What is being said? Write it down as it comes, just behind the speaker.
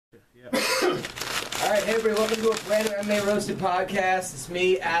Yeah. Alright, hey everybody, welcome to a brand new MMA Roasted Podcast. It's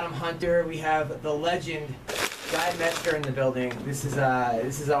me, Adam Hunter. We have the legend, Guy Mezger in the building. This is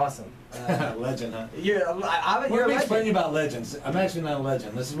awesome. Legend, huh? You're a Let me explain legend. to you about legends. I'm actually not a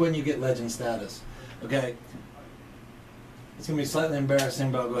legend. This is when you get legend status. Okay? It's going to be slightly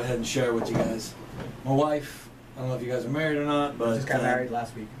embarrassing, but I'll go ahead and share it with you guys. My wife, I don't know if you guys are married or not, but... Just got married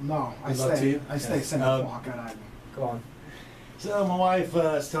last week. No, I Good luck to you. stay single. Walk out. Go on. So my wife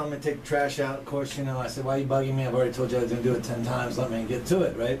is telling me to take the trash out. Of course, you know, I said, why are you bugging me? I've already told you I was going to do it 10 times. Let me get to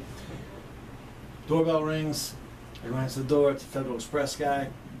it, right? Doorbell rings. I go answer the door. It's a Federal Express guy.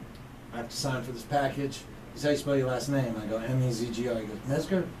 I have to sign for this package. He says, how you spell your last name? I go, M-E-Z-G-R. He goes,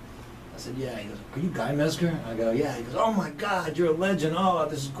 Mezger? I said, yeah. He goes, are you Guy Mezger? I go, yeah. He goes, oh my God, you're a legend. Oh,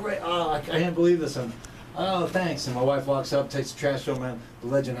 this is great. Oh, I can't believe this. Oh, thanks. And my wife walks up, takes the trash out, man. The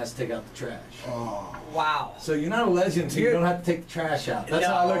legend has to take out the trash. Oh. Wow. So you're not a legend until you don't have to take the trash out. That's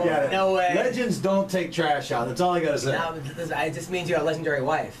how I look at it. No way. Legends don't take trash out. That's all I gotta say. No, it just means you're a legendary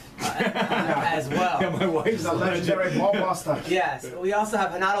wife as well. Yeah, my wife's a legendary ball buster. Yes. We also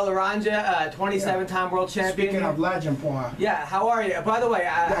have Renato Laranja, 27-time world champion. Speaking of legend, boy. Yeah. How are you? By the way,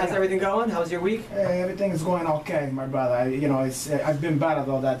 how's everything going? How's your week? Hey, everything is going okay, my brother. You know, it's I've been better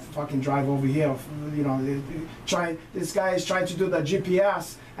though. That fucking drive over here. You know, this guy is trying to do the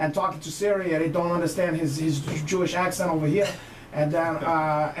GPS and talking to Siri, and they don't understand his Jewish accent over here. And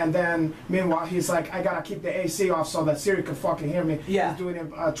then meanwhile he's like, I gotta keep the AC off so that Siri can fucking hear me. Yeah. He's doing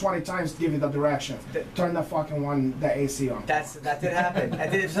it 20 times to give you the direction. Turn the fucking the AC on. That did happen.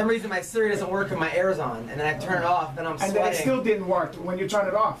 For some reason my Siri doesn't work and my air's on, and then I turn it off, and I'm sweating. And then it still didn't work when you turn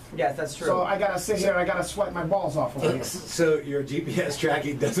it off. Yes, that's true. So I gotta sit here, I gotta sweat my balls off over here. So your GPS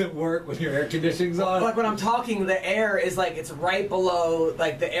tracking doesn't work when your air conditioning's on? Like when I'm talking, the air is like, it's right below,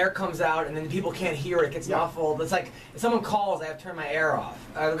 like the air comes out and then people can't hear it, gets muffled. It's like, if someone calls, I have to turn my air off.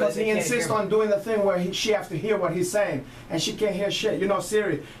 Because he insists on doing the thing where she has to hear what he's saying, and she can't hear shit. You know,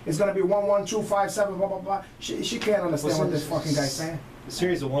 Siri, it's gonna be 11257 blah blah blah. She can't understand what this fucking guy's saying.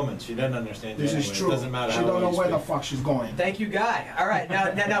 Siri's a woman. She doesn't understand you This anyway. is true. It doesn't matter she how don't know well where you the speak. fuck she's going. Thank you, Guy. All right,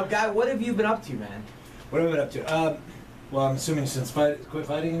 now, Guy, what have you been up to, man? What have I been up to? Well, I'm assuming since quit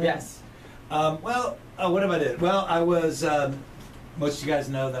fighting? You mean? Yes. What have I did? Well, I was, most of you guys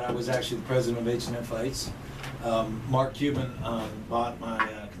know that I was actually the president of H&M Fights. Mark Cuban bought my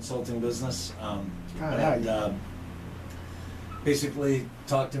consulting business and basically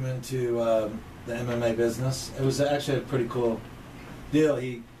talked him into the MMA business. It was actually a pretty cool deal.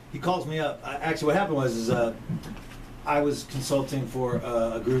 He calls me up. Actually, what happened was I was consulting for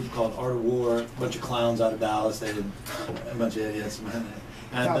a group called Art of War, a bunch of clowns out of Dallas. They did a bunch of idiots.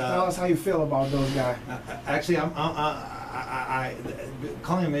 And, tell us how you feel about those guys. Actually,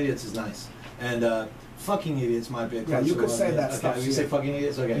 calling them idiots is nice. And fucking idiots might be a closer. Yeah, you could say one. that Okay, stuff. you say fucking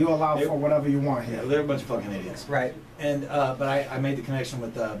idiots? Okay. You allow for whatever you want here. Yeah, they're a bunch of fucking idiots. Right. And but I made the connection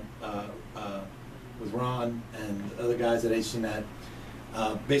with Ron and other guys at HCNet,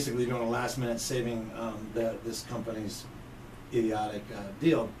 basically doing a last minute saving this company's idiotic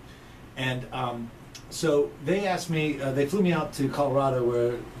deal. And so they asked me, they flew me out to Colorado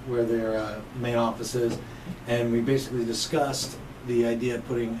where their main office is, and we basically discussed the idea of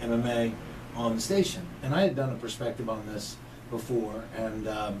putting MMA on the station. And I had done a perspective on this before, and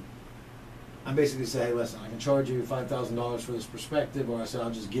I basically said, hey, listen, I can charge you $5,000 for this perspective, or I said,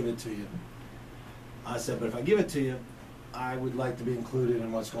 I'll just give it to you. I said, but if I give it to you, I would like to be included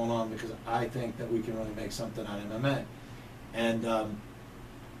in what's going on, because I think that we can really make something out of MMA. And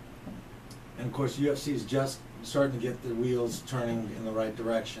of course, UFC is just starting to get the wheels turning in the right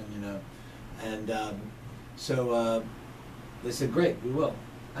direction, you know. And so they said, great, we will.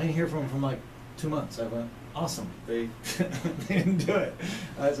 I didn't hear from them for like 2 months. I went, awesome. They didn't do it.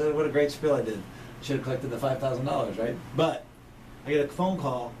 I said, what a great spiel I did. Should have collected the $5,000, right? But I get a phone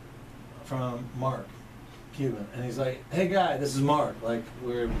call from Mark Cuban, and he's like, hey Guy, this is Mark. Like,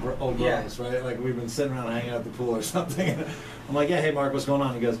 we're old bros, right? Like, we've been sitting around hanging out at the pool or something. I'm like, yeah, hey Mark, what's going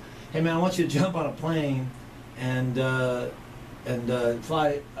on? He goes, hey man, I want you to jump on a plane and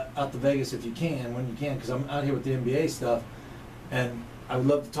fly out to Vegas if you can, when you can, because I'm out here with the NBA stuff, and I would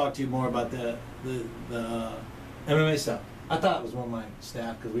love to talk to you more about the MMA stuff. I thought it was one of my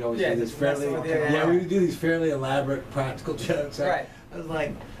staff, because we always do these we do these fairly elaborate practical jokes. Right. I was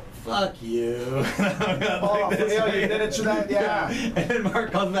like, fuck you. Oh, like you did it to that? Yeah. And then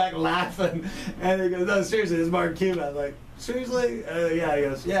Mark comes back laughing, and he goes, no, seriously, this is Mark Cuban. I was like, seriously? Yeah. He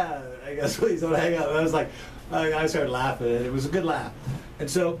goes, yeah, I guess please don't hang up. And I was like, I started laughing, and it was a good laugh. And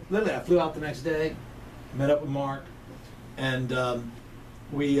so, literally, I flew out the next day, met up with Mark, and it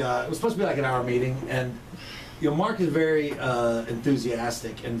was supposed to be like an hour meeting, and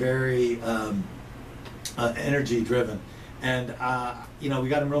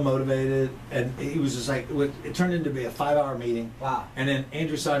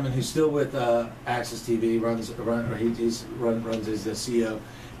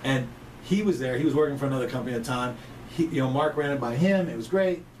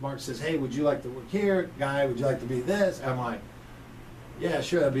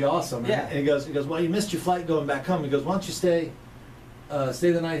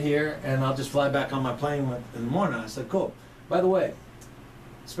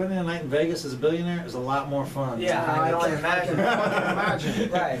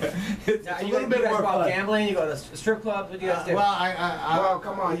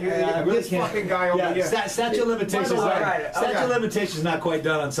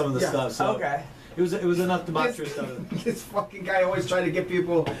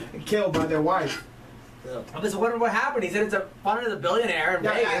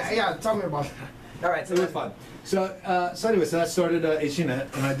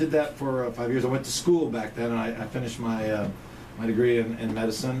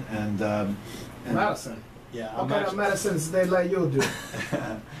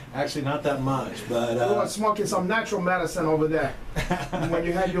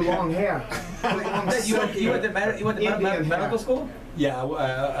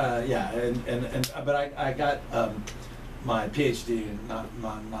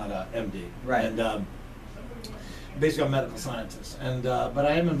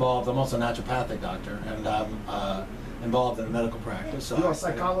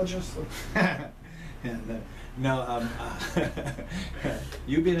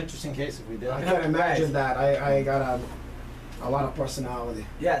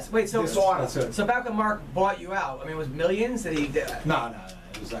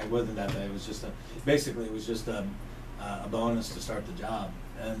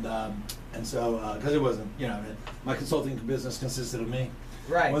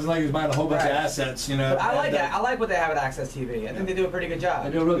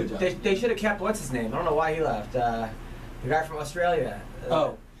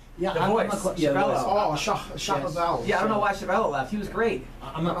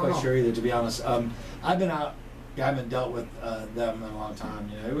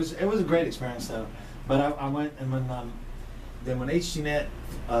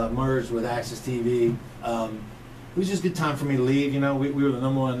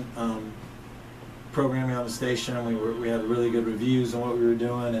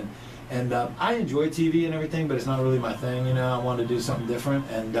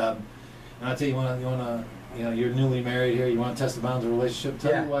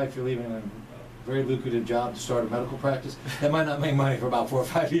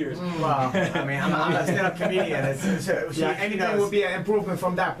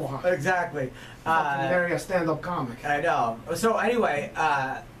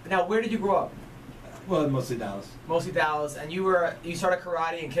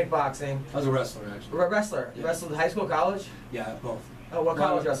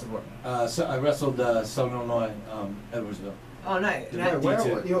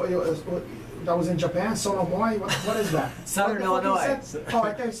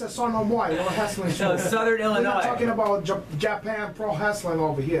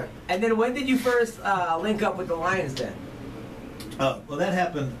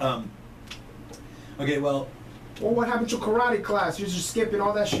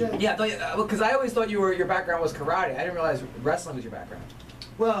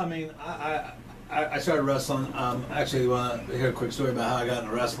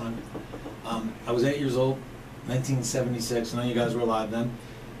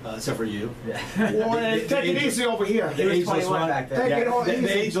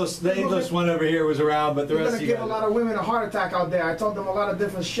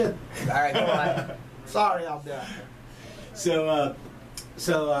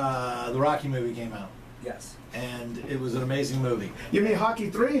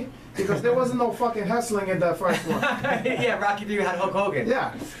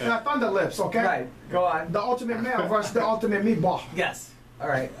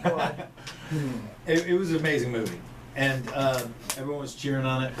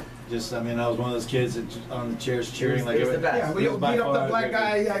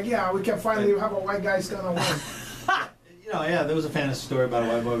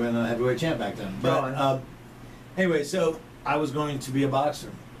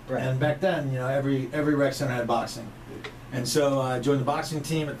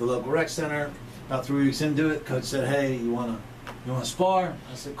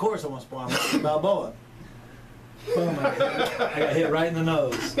Boom! I got hit right in the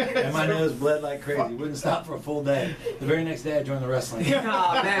nose, and my nose bled like crazy. Wouldn't stop for a full day. The very next day, I joined the wrestling.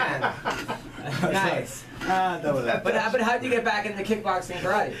 Oh man, nice. But how did you get back into kickboxing and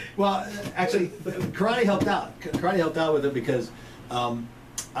karate? Well, actually, karate helped out. Karate helped out with it because I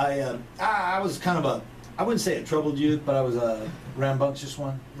was kind of a, I wouldn't say a troubled youth, but I was a rambunctious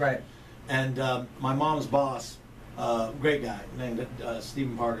one. Right. And my mom's boss, great guy named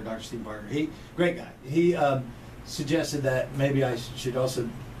Stephen Parker, Dr. Stephen Parker. Great guy. He suggested that maybe I should also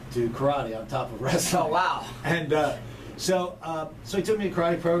do karate on top of wrestling. Oh wow! And so he took me to a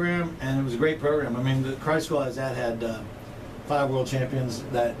karate program, and it was a great program. I mean, the karate school I was at had 5 world champions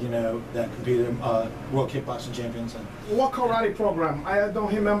that that competed, world kickboxing champions. And What karate program? I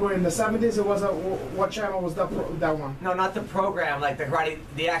don't remember. In the 70s, it was what channel was that one? No, not the program, like the karate,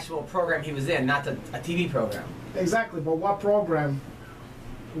 the actual program he was in, not a TV program. Exactly, but what program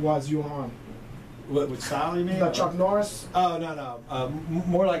was you on? what style you mean? The Chuck Norris? Oh no,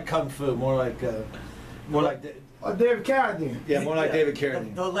 more like kung fu, more like David Carradine. yeah, more like David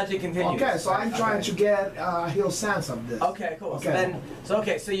Carradine. The legend continues. Okay, so I'm trying to get a real sense of this. Okay, cool.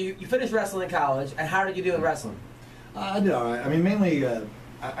 Okay. So you finished wrestling in college, and how did you do in wrestling? I did all right. I mean, mainly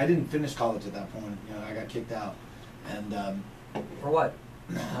I didn't finish college at that point. You know, I got kicked out, and For what?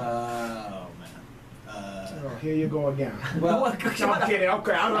 oh man. Oh, here you go again. Well, I'm kidding.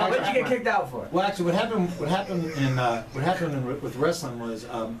 Okay, What did you get kicked out for? well, actually, what happened with wrestling was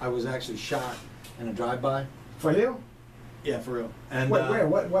I was actually shot in a drive-by. For you? Yeah, for real. And Wait, where?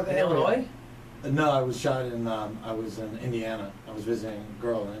 What In area? Illinois? no, I was shot in I was in Indiana. I was visiting a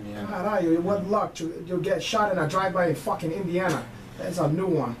girl in Indiana. God, what luck to get shot in a drive-by in fucking Indiana. That's a new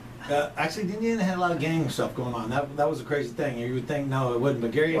one. Actually, Indiana had a lot of gang stuff going on. That was a crazy thing. You would think no, it wouldn't,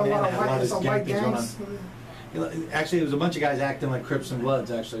 but Gary, Indiana had a lot of gang things going on. You know, actually, it was a bunch of guys acting like Crips and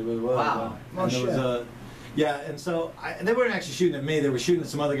Bloods. Actually, it was. Wow. No and there shit. was yeah, and so they weren't actually shooting at me. They were shooting at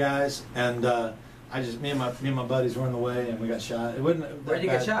some other guys, and me and my buddies were in the way, and we got shot. It wasn't. Where'd you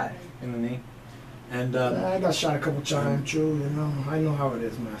get shot? In the knee. And I got shot a couple times too, you know. I know how it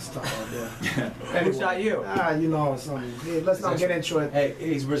is, man. Stuff out there. Who shot you? You know, let's not get into it. hey,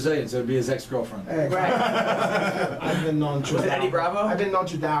 he's Brazilian, so it'd be his ex-girlfriend. Hey, Right. I've been known to. Was it Eddie Bravo? I've been known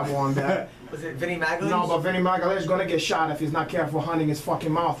to dabble on that. Was it Vinny Maglish? No, but Vinny Magalhaes is gonna get shot if he's not careful hunting his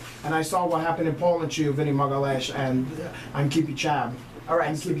fucking mouth. And I saw what happened in Poland to you, Vinny Magalhaes, and I'm Kippy Chab. All right.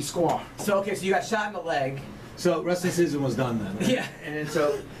 I'm Kippy Score. So okay, so you got shot in the leg. So wrestling season was done then. Yeah. And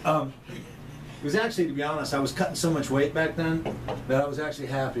so it was actually, to be honest, I was cutting so much weight back then that I was actually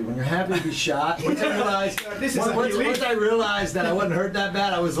happy. When you're happy to be shot, once I realized that I wasn't hurt that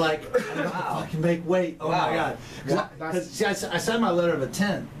bad, I was like, I'm gonna fucking make weight. Oh Wow. my god. Because see, I signed my letter of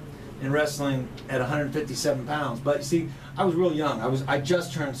intent in wrestling at 157 pounds. But you see, I was real young. I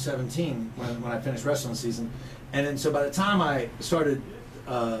just turned 17 when I finished wrestling season, and then so by the time I started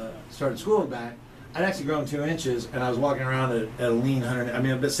school back, I'd actually grown 2 inches, and I was walking around at a lean 100. I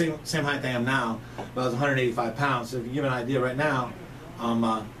mean, the same height I am now, but I was 185 pounds. So if you give an idea, right now, I'm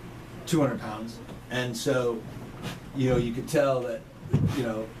 200 pounds, and so you could tell that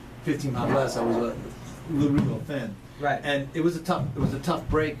 15 pounds less, I was a real thin. Right. And it was a tough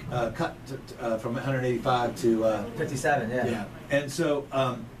break, cut from 185 to 57. Yeah. yeah. And so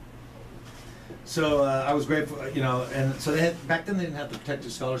I was grateful, and so they had, back then they didn't have the protected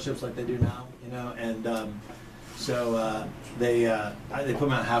scholarships like they do now, and so they put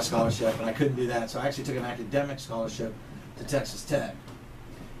me on a house scholarship, and I couldn't do that, so I actually took an academic scholarship to Texas Tech,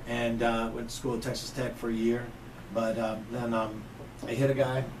 and went to school at Texas Tech for a year, but then I hit a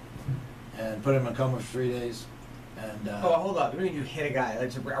guy and put him in a coma for 3 days, and Oh, hold up. What do you mean you hit a guy?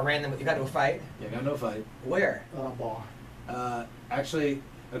 Like a random? You got into a fight? yeah, got no fight. Where? On a bar. Actually.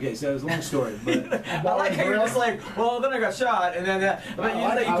 Okay, so it was a long story, but I like how you're just like, well, then I got shot, and then but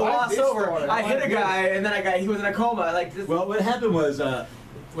you gloss over. I hit a guy, and then he was in a coma. Like, this, well, what happened was. Are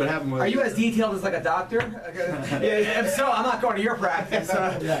you as detailed as like a doctor? Yeah, if so, I'm not going to your practice.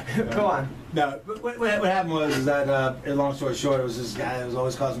 Go on. No, but what happened was is that, long story short, it was this guy that was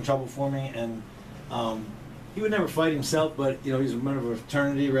always causing trouble for me, and he would never fight himself, but he's a member of a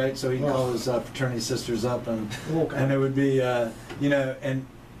fraternity, right? So he'd call his fraternity sisters up, and there would be,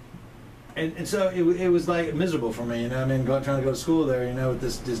 and so it was like miserable for me, I mean, trying to go to school there, with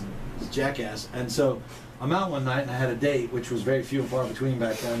this jackass, and so I'm out one night and I had a date, which was very few and far between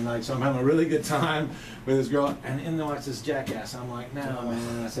back then. Like, so I'm having a really good time with this girl, and in there it's this jackass. I'm like, no, man.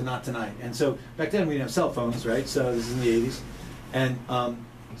 And I said, not tonight. And so back then we didn't have cell phones, right? So this is in the '80s, and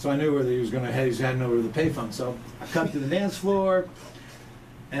so I knew where he was going to head. He was heading over to the payphone. So I come to the dance floor,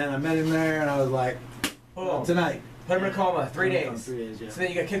 and I met him there, and I was like, Boom. tonight. Put him in a coma. 3 days. 3 days, yeah. So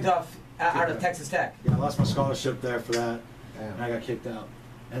then you got kicked off out of Texas Tech. Yeah, I lost my scholarship there for that, Damn. and I got kicked out.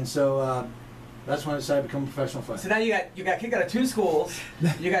 And so that's when I decided to become a professional fighter. So now you got kicked out of 2 schools.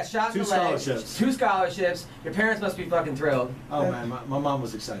 You got shot in the leg. 2 scholarships. Your parents must be fucking thrilled. Oh man, my mom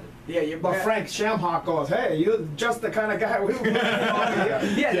was excited. Yeah, But Frank Shamhawk goes, hey, you're just the kind of guy we want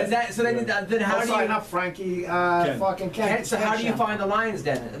here. Yeah. Is that so? Then how do you? Not Frankie. Ken. Fucking Ken. So how do you Shamhawk. find the lines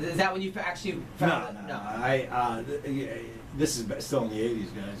then? Is that when you actually found it? No. This is still in the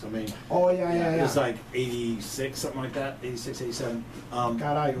 80s, guys. I mean, Oh yeah. it was like 86, something like that, 86, 87. God,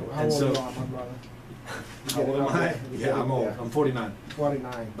 how and old so- you are, my brother? You How get it old am out I? there. You get Yeah, it I'm old. there. I'm 49.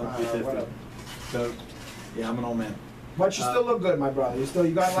 49. About to be 50. Whatever. So, yeah, I'm an old man. But you still look good, my brother. You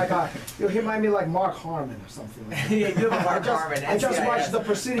got like you remind me like Mark Harmon or something like that. Yeah, you have a Mark Harmon. I just watched The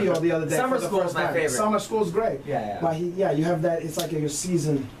Presidio the other day. Summer for the School's first my time. favorite. Summer School's great. Yeah. But you have that. It's like your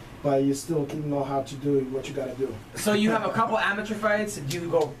season, but you still know how to do what you got to do. So you have a couple amateur fights. Do you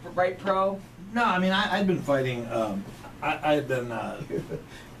go right pro? No, I mean, I'd been fighting. I had been. I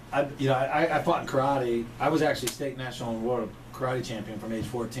fought in karate. I was actually state, national, and world karate champion from age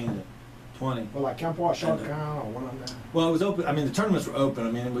 14 to 20. Well, like Kempo, short count, or one on that. Well, it was open. I mean, the tournaments were open.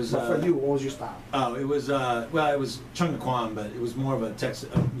 I mean, it was. But for you, what was your style? Oh, it was. Well, it was Chung Kwan, but it was more of a Texas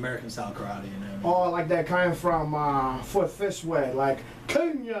American style karate. You know. Oh, like that kind from Foot Fish way, like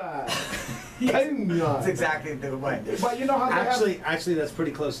Kenya, Kenya. That's exactly the way. But you know how they have. Actually, that's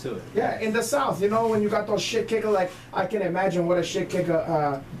pretty close to it. Yeah, in the South, you know, when you got those shit kicker, like I can imagine what a shit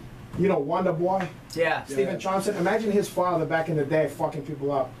kicker, Wonder Boy, Yeah. Steven Johnson. Imagine his father back in the day fucking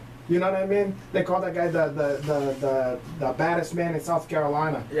people up. You know what I mean? They call that guy the baddest man in South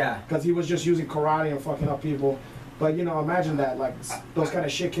Carolina. Yeah. Because he was just using karate and fucking up people. But you know, imagine that, like those kind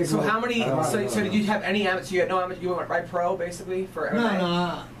of shit kickers. So how many? Oh, So no. did you have any amateur? So you had no amateur. You went right pro basically for MMA.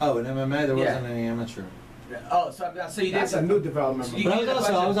 No. Oh, in MMA there wasn't any amateur. Oh, so you did. That's a new development. So you- But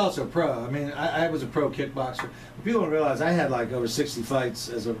I was also a pro. I mean, I was a pro kickboxer. People don't realize I had like over 60 fights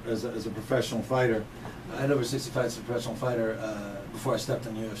as a professional fighter. I had over 60 fights as a professional fighter before I stepped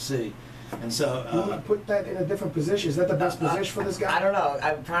in UFC. And so You want to put that in a different position? Is that the best position for this guy? I don't know.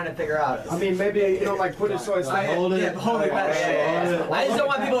 I'm trying to figure out. I mean, maybe like put it so it's like. Hold it. Yeah, hold it better. Hold it. I just don't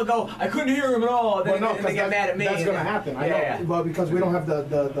want people to go. I couldn't hear him at all. Then Well, no, they get mad at me. That's gonna happen. I know. Yeah. Well, because we don't have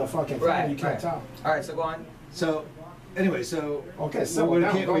the fucking thing, Right, you can't right. tell. All right, so go on. So, anyway, so Okay, so what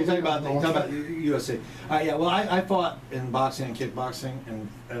now are you don't- talking about? don't- You talking about UFC? Yeah. Well, I fought in boxing and kickboxing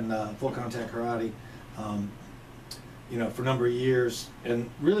and full contact karate, for a number of years. And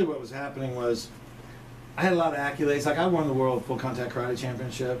really, what was happening was, I had a lot of accolades. Like I won the world full contact karate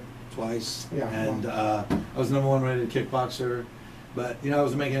championship twice, Yeah. and I was #1 rated kickboxer. But I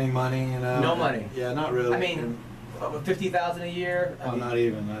wasn't making any money. No money. Yeah, not really. I mean, 50,000 a year. I Oh, mean, not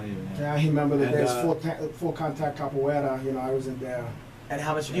even. Yeah, I remember the And, days full contact capoeira. I was in there. and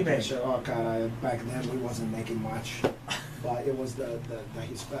how much did you make? Oh God, back then we wasn't making much, but it was the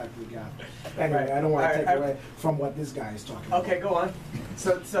respect we got. Anyway, Right. I don't want to All take right. away from what this guy is talking about. Okay, go on.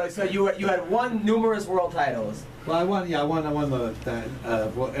 So you had won numerous world titles. Well, I won the that. And it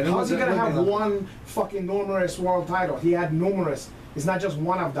How's he wasn't gonna have really- one fucking numerous world title? He had numerous. It's not just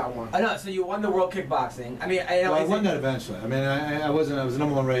one of that one. I know. So you won the world kickboxing. I mean, I know. Well, I is won it- that eventually. I mean, I wasn't. I was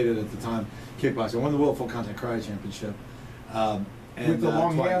 #1 rated at the time, kickboxing. I won the World Full Contact Karate Championship. And, With the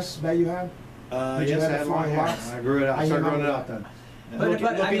long hair twice. that you had? Did you Yes, have I the had long flowing hair. locks? I grew it out. I I started growing it remember out then. Yeah. But- Look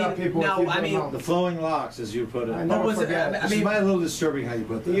I it mean, up, people. no, if you I don't mean- know. The flowing locks, as you put it. I But never was it- forget. I This mean- is a little disturbing how you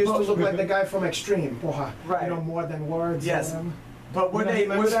put He that. used to look like the guy from Extreme. Porra. Right. More than words. Yes. or whatever. But were You don't they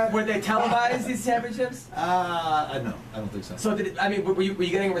remember that? were they televised these championships? No, I don't think so. So were you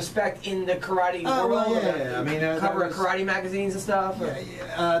getting respect in the karate Oh, world? well, yeah. I mean, cover that of was- karate magazines and stuff. Or?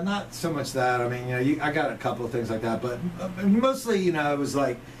 Yeah, not so much that. I mean, I got a couple of things like that, but mostly, it was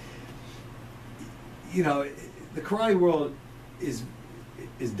like, the karate world is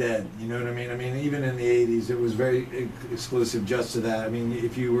dead. You know what I mean? I mean, even in the '80s, it was very exclusive just to that. I mean,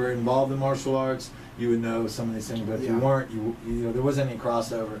 if you were involved in martial arts, you would know some of these things, but if you Yeah. weren't, there wasn't any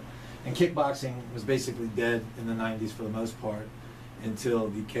crossover. And kickboxing was basically dead in the '90s for the most part until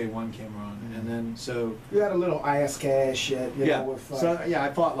the K1 came around, and then so. You had a little ISK shit, Yeah. with. I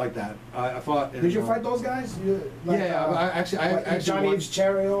fought like that. I fought. Did you fight those guys? I actually Johnny won- Eves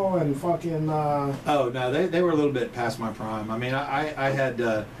Cherio and fucking. Oh no, they were a little bit past my prime. I mean, I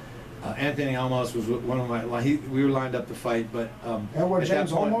had Anthony Almos was one of my. We were lined up to fight, but Edward at that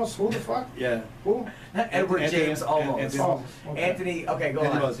James point- Olmos? Who the fuck? Yeah. Who? Edward Anthony- James almost. Anthony- Oh, okay. Anthony. Okay, go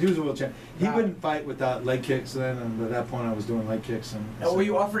Anthony on. was. He was a world champ. He Wow. wouldn't fight without leg kicks then, and at that point I was doing leg kicks and. Were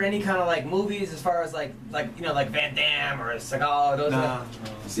you offered any kind of like movies as far as like Van Damme or Seagal? Those Nah.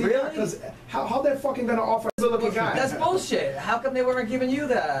 See, Really? Because how they're fucking gonna offer a good looking guy? That's bullshit. How come they weren't giving you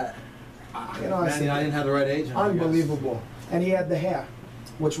that? You know, Man, I didn't have the right agent. I guess. unbelievable. And he had the hair,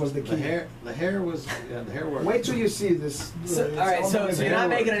 which was the key. The hair worked. Wait till you see this. So, all right, so you're not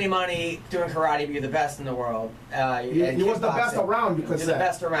making any money doing karate, but you're the best in the world. He was the best around, you could say. You're the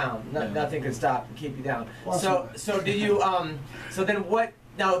best around. Yeah. Nothing could stop and keep you down. Awesome. So did you? So then what?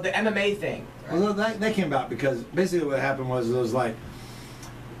 Now the MMA thing. Right? Well, that came about because basically what happened was I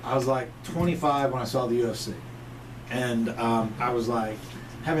was like 25 when I saw the UFC, and I was like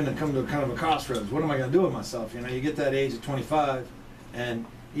having to come to kind of a crossroads. What am I going to do with myself? You know, you get that age at 25, and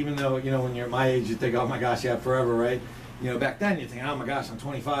even though when you're my age, you think, oh my gosh, you have forever, right? You know, back then you think, oh my gosh, I'm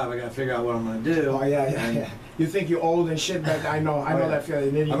 25, I got to figure out what I'm going to do. Oh yeah. You think you're old and shit, but I know that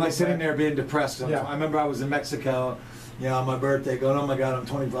feeling. I'm like sitting there being depressed. Yeah. I remember I was in Mexico. On my birthday, going, oh my God, I'm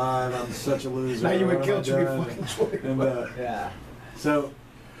 25, I'm such a loser. Now you would kill to be doing? fucking 25. And, Yeah. So,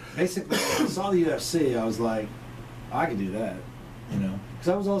 basically, when I saw the UFC, I was like, I could do that, Because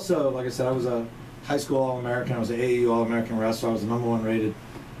I was also, like I said, I was a high school All-American. I was an AAU All-American wrestler. I was the #1 rated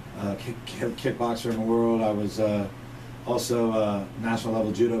kickboxer in the world. I was also a national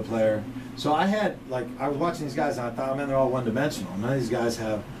level judo player. So I had, I was watching these guys and I thought, man, they're all one-dimensional. None of these guys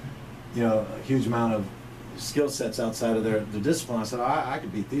have, a huge amount of skill sets outside of their discipline. I said, I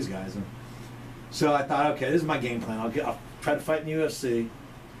could beat these guys. And so I thought, okay, this is my game plan. I'll try to fight in the UFC.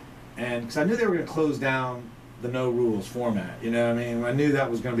 And because I knew they were going to close down the no rules format, I mean, I knew that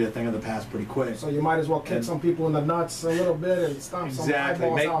was going to be a thing of the past pretty quick. So you might as well kick some people in the nuts a little bit and stomp some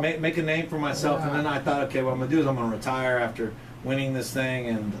eyeballs out. Make a name for myself. And then I thought, okay, what I'm going to do is I'm going to retire after winning this thing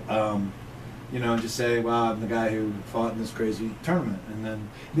and just say, well, I'm the guy who fought in this crazy tournament. And then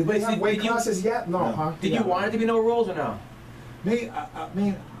did they have weight classes yet? No, huh? Did you want it to be no rules or no? Me, I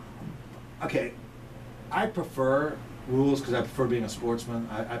mean, okay, I prefer rules because I prefer being a sportsman.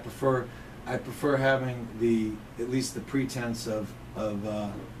 I prefer having at least the pretense of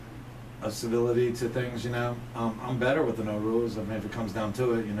civility to things. I'm better with the no rules. I mean, if it comes down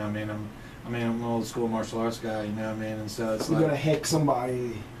to it, I'm an old school martial arts guy. And so it's you're gonna hick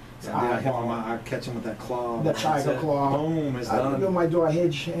somebody. I catch him with that claw. The tiger claw. Boom, it's done. I might do a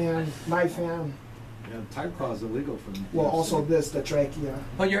hedge hand, knife hand. Yeah, tiger claw is illegal for me. Well, also the trachea.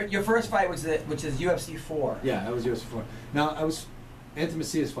 But your first fight was which is UFC 4. Yeah, that was UFC 4. Now Anthony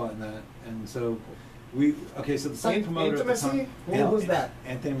Macias fought in that, and so so the same promoter Intimacy? at the time. Who was that?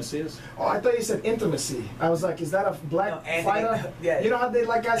 Anthony Macias. Oh, I thought you said intimacy. I was like, is that a black fighter? Yeah. You know how they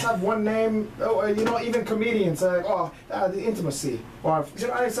guys have one name? Oh, even comedians are like, the intimacy. Or you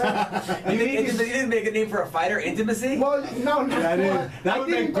know what I'm saying? You didn't make a name for a fighter, intimacy? Well, no. That would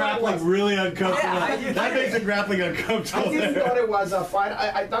make grappling really uncomfortable. Yeah, that makes the grappling uncomfortable. I didn't thought it was a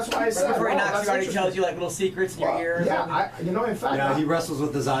fight. That's why I said. Before he knocks, he already tells you little secrets in your ear. Yeah, in fact. Yeah, he wrestles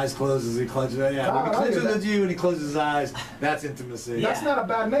with his eyes closed as he clutches. Yeah, when he clenches with you and he closes his eyes, that's intimacy. That's not a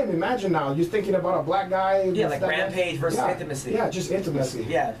bad name. Imagine now, you're thinking about a black guy. Yeah, like Rampage versus Intimacy. Yeah, just intimacy.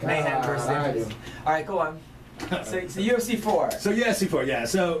 Yeah, Mayhem versus Intimacy. All right, go on. So UFC 4. So UFC 4, yeah.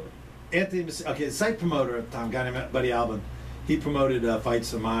 So Anthony, the site promoter at the time, a guy named Buddy Albin, he promoted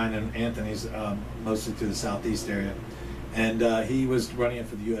fights of mine and Anthony's mostly through the southeast area, and he was running it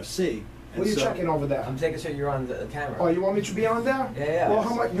for the UFC. What are you checking over there? I'm taking sure you're on the camera. Oh, you want me to be on there? Yeah. Well,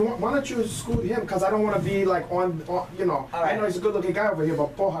 how much? Why don't you scoot him? Because I don't want to be like on Right. I know he's a good-looking guy over here,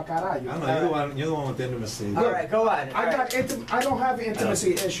 but porra caralho. I don't know, you're the one with the intimacy. All right, go on. I don't have an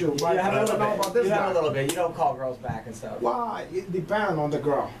intimacy issue, but You I don't know about this You guy. have a little bit. You don't call girls back and stuff. Why? It depends on the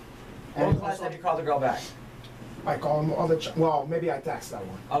girl. When was the last time you called a girl back? I call him well, maybe I text that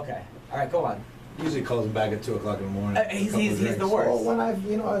one. Okay. All right, go on. Usually calls him back at 2 o'clock in the morning. He's the worst. Well, when I've,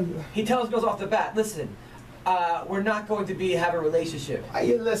 He tells girls off the bat, listen, we're not going to have a relationship.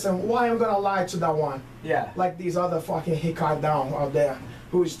 Listen, why I'm gonna lie to that one? Yeah. Like these other fucking hickard down out there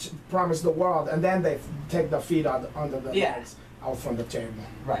who's promised the world, and then they take the feet under the legs out from the table.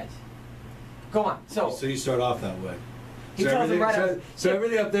 Right. Go on. So you start off that way. He tells them right up. So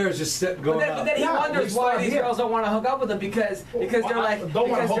everything up there is just going up. But then he wonders why these girls don't want to hook up with him because they're like don't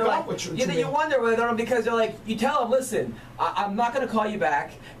want to hook up with you. Yeah, then you wonder whether they don't because they're like you tell them, listen, I'm not going to call you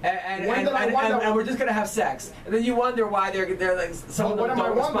back, and we're just going to have sex, and then you wonder why they're like some of them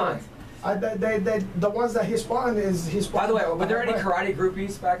don't respond. The ones that respond is By the way, were there any karate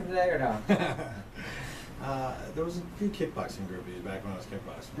groupies back in the day or no? There was a few kickboxing groupies back when I was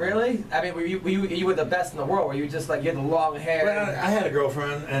kickboxing. Really? I mean, you were the best in the world? Were you just like you had the long hair? Well, I had a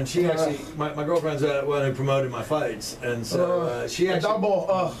girlfriend, and she actually my girlfriend's the one who promoted my fights, and so she actually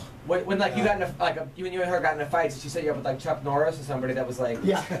double. When like you got in you and her got in a fight, did she set you up with like Chuck Norris or somebody that was like?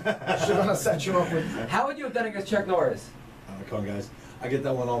 Yeah, she's gonna set you up with. How would you have done against Chuck Norris? Come on, guys. I get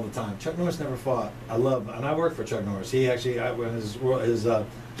that one all the time. Chuck Norris never fought. And I worked for Chuck Norris. He actually, when his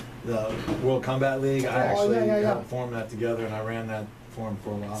the World Combat League. I Oh, actually yeah. helped form that together, and I ran that for him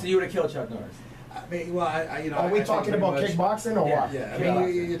for a while. So you would have killed Chuck Norris. I mean, well, I Are we I think talking about pretty much- kickboxing or what? Yeah, I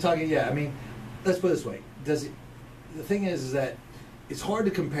mean, you're talking. Yeah, I mean, let's put it this way. The thing is that it's hard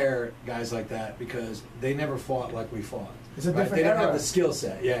to compare guys like that because they never fought like we fought. It's a right? different They don't era. have the skill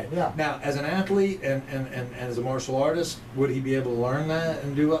set. Yeah. Yeah. Now, as an athlete and as a martial artist, would he be able to learn that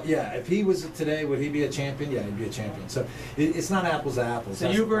and do well? Yeah. If he was today, would he be a champion? Yeah, he'd be a champion. So it's not apples to apples. So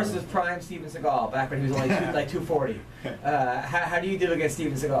That's you the problem. versus prime Steven Seagal back when he was only like 240. How do you do against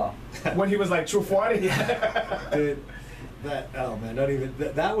Steven Seagal? When he was like 240? Dude, oh man, not even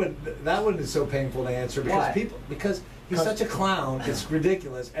that one is so painful to answer because Why? because he's such a clown. It's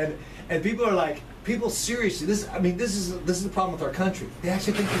ridiculous, and people are like, seriously. This is the problem with our country. They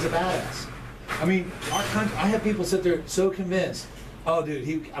actually think he's a badass. I mean, our country. I have people sit there so convinced. Oh,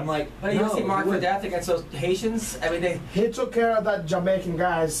 dude, I'm like, But you no, don't see Mark he for wouldn't. death against those Haitians. I mean, He took care of that Jamaican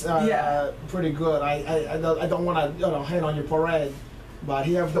guys pretty good. I don't want to hate on your parade, but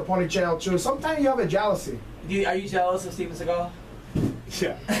he have the ponytail too. Sometimes you have a jealousy. are you jealous of Steven Seagal?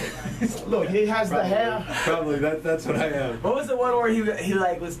 Yeah, Look, he has the hair. Probably that's what I am. What was the one where he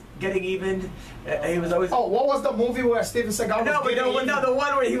like was getting even? He was always. Oh, what was the movie where Steven Seagal No, was but getting even? the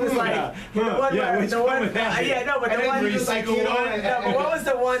one where he was like, Yeah. the one Yeah, where, which the one one, was that? yeah, no, but And the then one he was like, no, and- but what was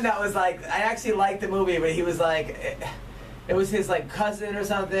the one that was like? I actually liked the movie, but he was like, it was his like cousin or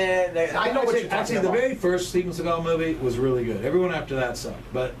something. I know what you're talking Actually, the about. very first Steven Seagal movie was really good. Everyone after that sucked,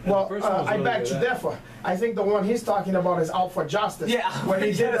 but Well, the first one was I really beg good. to differ. I think the one he's talking about is Out for Justice. Yeah. Where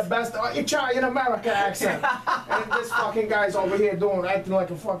he did the best Italian American accent. And this fucking guy's over here acting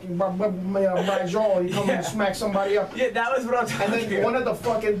like a fucking Major. He come and smack somebody up. Yeah, that was what I'm And talking then one of the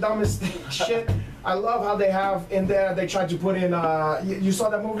fucking dumbest shit. I love how they have in there. They tried to put in. You saw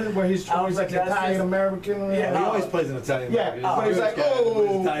that movie where he's Out like for Justice? Italian American. Yeah. He always plays an Italian. Yeah, movie. but he's like, Jewish guy,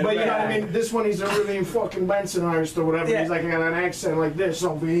 oh, Italian but you know what I man. mean? This one, he's a really fucking Bensonhurst or whatever. Yeah. He's like got an accent like this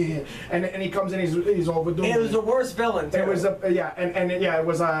over here. And he comes in, he's overdoing It was the worst villain, too. It was, it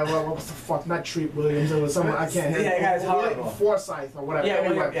was, well, what was the fuck? Not Treat Williams, it was someone, I can't Yeah, that guy's horrible. Forsyth or whatever. Yeah,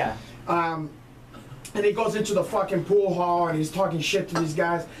 Anyway, yeah. and he goes into the fucking pool hall and he's talking shit to these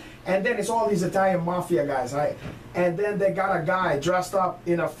guys. And then it's all these Italian mafia guys, right? And then they got a guy dressed up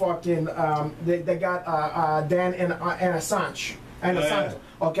in a fucking, they got Dan and Assange. And Assange,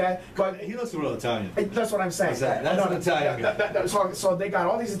 okay? But He looks a little Italian. that's what I'm saying. That's an Italian guy. So they got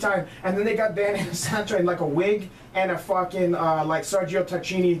all these Italian, and then they got Dan and Assange in like a wig and a fucking like Sergio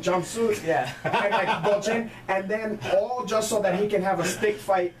Tacchini jumpsuit. Yeah. And like go chain, and then all just so that he can have a stick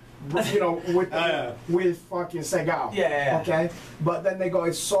fight, with fucking Seagal. Yeah. Okay, but then they go,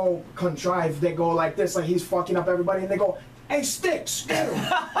 it's so contrived. They go like this, like he's fucking up everybody, and they go, hey, Sticks, get him.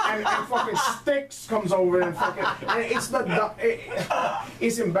 and fucking Sticks comes over and fucking, and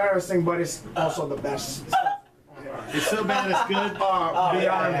it's embarrassing, but it's also the best stuff. It's so bad it's good. Beyond,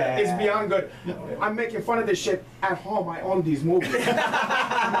 yeah. it's beyond good. I'm making fun of this shit at home. I own these movies in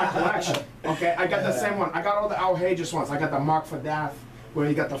my collection. Okay, I got the same one. I got all the outrageous ones. I got the Mark for Death, where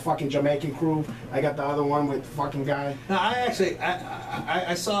you got the fucking Jamaican crew. I got the other one with the fucking guy. No,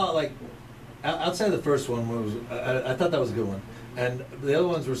 I saw like outside of the first one was I thought that was a good one, and the other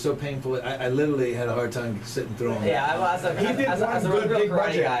ones were so painful. I literally had a hard time sitting through them. Yeah, I was He did one good big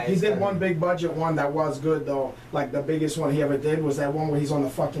budget. He did one big budget one that was good though. Like the biggest one he ever did was that one where he's on the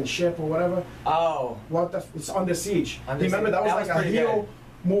fucking ship or whatever. Oh. What the? It's Under Siege. Under Remember Siege. that was That like was a pretty hero good.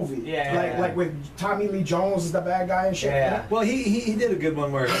 movie. Yeah. Like with Tommy Lee Jones is the bad guy and shit. Yeah. Well, he did a good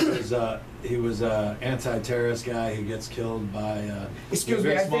one where he was anti-terrorist guy who gets killed by. Excuse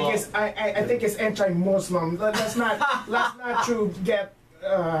me, I think it's anti-Muslim. Let's not to get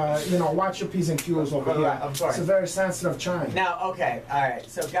watch your P's and Q's over here. I'm sorry. It's a very sensitive time. Now, okay, all right.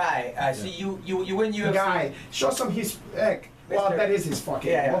 So, Guy, so you win UFC. Guy, show some respect. Well, Mr. that is his fucking.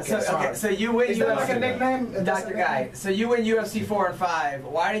 Yeah. Okay, sorry. So you win Is UFC. that like a nickname? Is that Dr. a Guy. nickname? So you win UFC 4 and 5.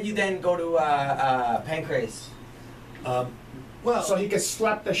 Why did you then go to Pancrase? Well, So he can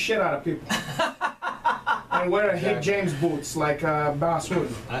slap the shit out of people. And wear Hick James boots like Boss Hood.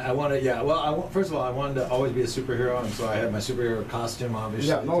 I wanted, yeah. Well, first of all, I wanted to always be a superhero, and so I had my superhero costume, obviously.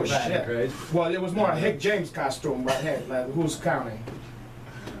 Yeah, no to that shit. grade. Well, it was more a Hick James costume, but hey, like, who's counting?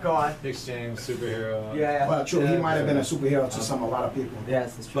 Go on. Nick James, superhero. Yeah. Well, true, he Yeah, might have been a yeah. superhero to a lot of people.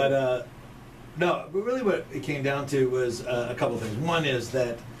 Yes, it's true. But no, but really what it came down to was a couple of things. One is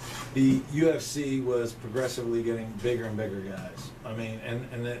that the UFC was progressively getting bigger and bigger guys. I mean,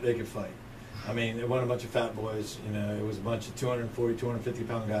 and they could fight. I mean, it wasn't a bunch of fat boys. You know, it was a bunch of 240, 250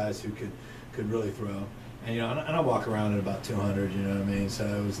 pound guys who could really throw. And and I walk around at about 200. You know what I mean? So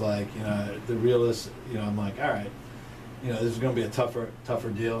it was like, the realist. I'm like, all right. you know, this was going to be a tougher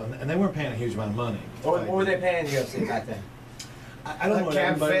deal, and they weren't paying a huge amount of money. What were they paying UFC back then? I don't know what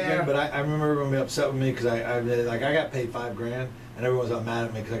everybody's getting, but I remember everyone being upset with me because I got paid $5,000, and everyone was mad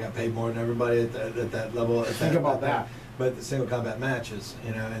at me because I got paid more than everybody at that level. Think about that. But the single combat matches,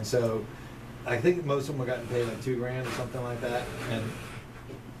 you know, and so I think most of them were getting paid like $2,000 or something like that,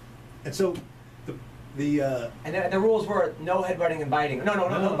 and so and the rules were no headbutting and biting.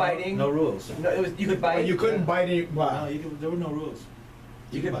 No biting. No rules. No, it was you could bite. Well, you couldn't bite it. No, there were no rules.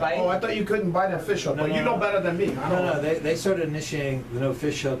 You could bite. Oh, I thought you couldn't bite a fish hook, but you know better than me. No, they started initiating the no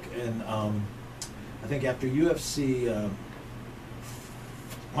fish hook, and I think after UFC,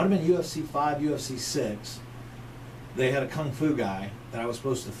 might have been UFC 5, UFC 6. They had a kung fu guy that I was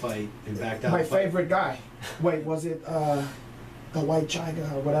supposed to fight who backed out. My favorite guy. Wait, was it the white China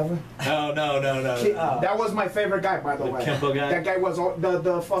or whatever? No. That was my favorite guy, by the way. Kempo guy. That guy was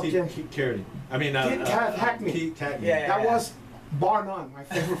the fucking. Keith Carradine. I mean, Hackney. Keith Hackney. Yeah. That was bar none my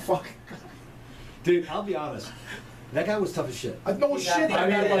favorite fucking. Dude, I'll be honest. That guy was tough as shit. No shit.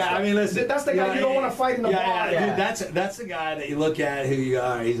 I mean, listen. That's the guy you don't want to fight in the bar. Yeah, dude, that's the guy that you look at who you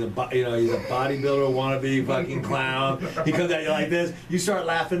are. He's a bodybuilder wannabe fucking clown. He comes at you like this. You start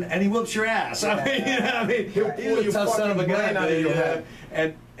laughing, and he whoops your ass. I mean, you know what I mean? He was a tough son of a gun,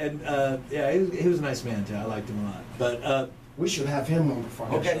 and he was a nice man too. I liked him a lot. But we should have him on the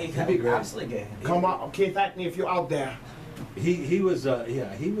fucking show. He'd be great. Absolutely good. Come on, Keith Hackney, if you're out there. He was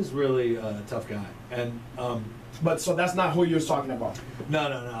really a tough guy, and. But so that's not who you're talking about.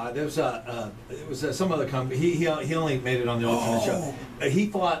 No. There was it was some other company. He only made it on the Ultimate show. He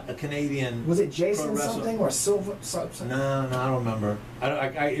fought a Canadian. Was it Jason something or Silver something? No, I don't remember.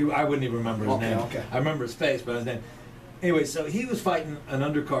 I wouldn't even remember his name. Okay. I remember his face, but his name. Anyway, so he was fighting an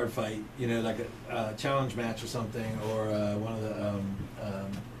undercard fight, you know, like a challenge match or something, or one of the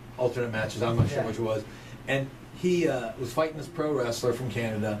alternate matches. I'm not sure which it was, and he was fighting this pro wrestler from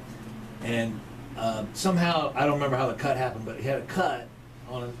Canada, and. Somehow, I don't remember how the cut happened, but he had a cut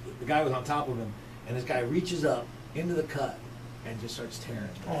on the guy was on top of him, and this guy reaches up into the cut and just starts tearing.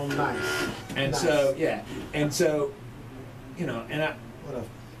 Oh, nice. And so, you know, and I. What a.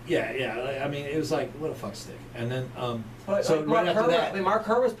 Yeah. I mean, it was like, what a fuck stick. And then, so like Mark right after that, Mark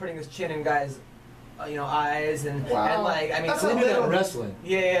Kerr was putting his chin in guys' eyes and like, I mean, that's they do that in wrestling.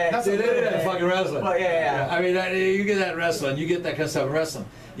 Yeah. That's they do that in fucking wrestling. Well, yeah. I mean, you get that in wrestling. You get that kind of stuff in wrestling.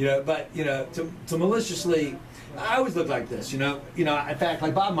 You know, but you know, to maliciously, I always look like this. You know. In fact,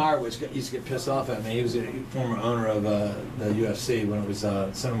 like Bob Meyerowitz used to get pissed off at me. He was a former owner of the UFC when it was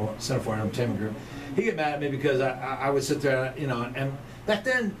Center for Entertainment Group. He'd get mad at me because I would sit there, you know, and back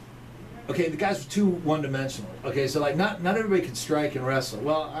then, okay, the guys were too one-dimensional. Okay, so like not everybody could strike and wrestle.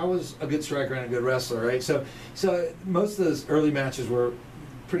 Well, I was a good striker and a good wrestler, right? So most of those early matches were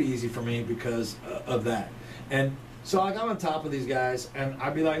pretty easy for me because of that. And so I got on top of these guys, and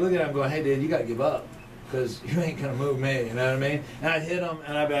I'd be like, look at him going, hey, dude, you got to give up because you ain't going to move me, you know what I mean? And I'd hit them,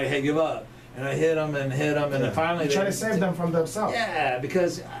 and I'd be like, hey, give up. And I hit them, and then finally try to save them from themselves. Yeah,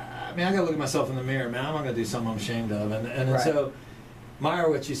 because, I mean, I got to look at myself in the mirror, man. I'm not going to do something I'm ashamed of. And Right. so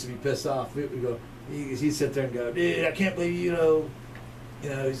Meyerowitz used to be pissed off. He'd sit there and go, dude, I can't believe, you know,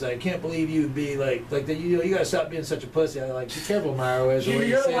 he's like, I can't believe you would be like that. You know, you gotta stop being such a pussy. I like, be careful, Meyerowitz.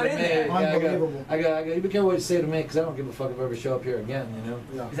 You're the one in there. Unbelievable. I got. You be careful what you say to me, because I don't give a fuck if I ever show up here again. You know.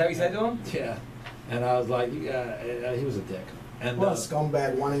 Yeah. Is that what you said to him? Yeah. And I was like, he was a dick. And Well, a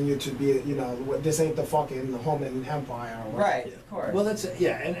scumbag wanting you to be, you know, this ain't the fucking Roman Empire. Or whatever. Right, of course. Well, that's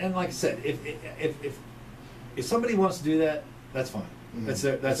and like I said, if somebody wants to do that, that's fine.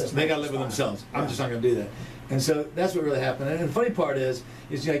 Mhm. That's they gotta live with themselves. I'm just not gonna do that. And so that's what really happened. And the funny part is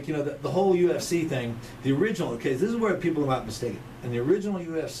like, you know, the whole UFC thing, the original, okay, this is where people are not mistaken. In the original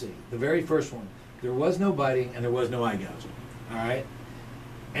UFC, the very first one, there was no biting and there was no eye gouging. All right?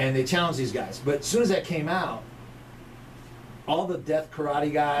 And they challenged these guys. But as soon as that came out, all the death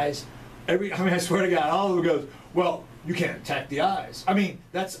karate guys, I swear to God, all of them goes, well, you can't attack the eyes. I mean,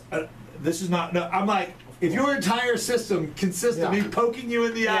 this is not, no, I'm like, if your entire system consists of me poking you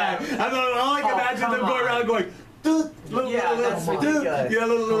in the eye, all I can imagine them going around going, little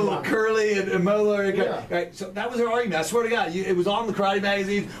curly and molar. Right, so that was their argument. I swear to God, it was on the karate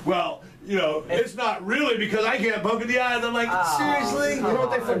magazine. Well, you know, it's not really because I can't poke in the eye. And I'm like, seriously? You know what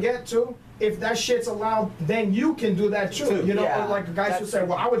they forget too? If that shit's allowed, then you can do that too. You know, like guys who say,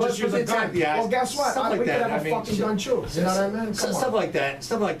 well, I would just use a gun. Well, guess what? We could have a fucking gun too. You know what I mean? Stuff like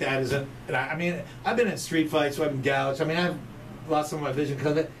that isn't. I mean, I've been in street fights, so I've been gouged. I mean, lost some of my vision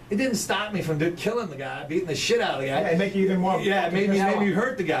because it didn't stop me from killing the guy, beating the shit out of the guy. Yeah, it make you even more. Yeah, it made me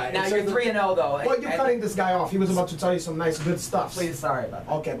hurt the guy. Now you're 3-0 though. Well, you're cutting this guy off. He was about to tell you some nice, good stuff. Please, sorry about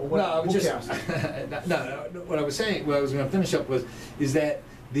that. Okay, but what? Who cares? No. What I was saying, what I was going to finish up with, is that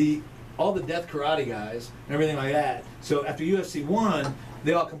all the death karate guys and everything like that. So after UFC 1,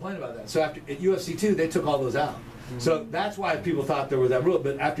 they all complained about that. So after at UFC 2, they took all those out. So that's why people thought there was that rule.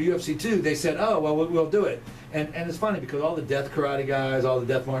 But after UFC 2, they said, oh, well, we'll do it. And it's funny because all the death karate guys, all the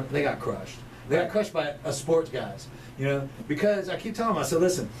death martial, they got crushed. They got crushed by sports guys, you know, because I keep telling them, I said,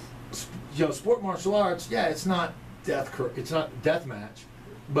 listen, you know, sport martial arts, yeah, it's not death match,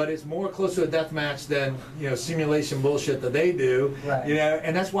 but it's more close to a death match than, you know, simulation bullshit that they do, you know,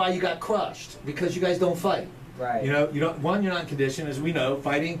 and that's why you got crushed, because you guys don't fight. Right. You know, you're not in condition, as we know.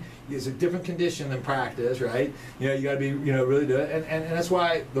 Fighting is a different condition than practice, right? You know, you got to be, you know, really do it, and that's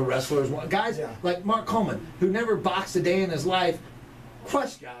why the wrestlers, guys like Mark Coleman, who never boxed a day in his life,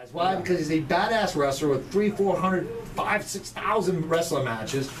 crushed guys. Why? Because he's a badass wrestler with 300, 400, 5,000, 6,000 wrestling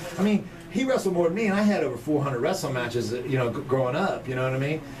matches. I mean, he wrestled more than me, and I had over 400 wrestling matches, you know, growing up. You know what I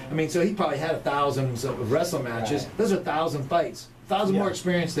mean? I mean, so he probably had 1,000 of wrestling matches. Right. Those are 1,000 fights. 1,000 more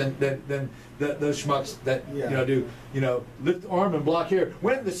experience than those schmucks that you know do, you know, lift arm and block here.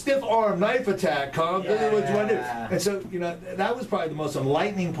 When the stiff arm knife attack comes, this is what you want to do. And so, you know, that was probably the most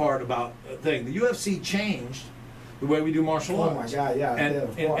enlightening part about the thing. The UFC changed the way we do martial arts. Oh my God, yeah.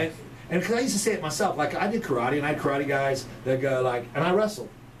 And because I used to say it myself, like I did karate, and I had karate guys that go like, and I wrestled.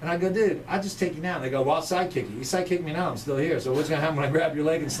 And I go, dude, I just take you down. They go, well, I'll sidekick you. You sidekick me now, I'm still here. So what's going to happen when I grab your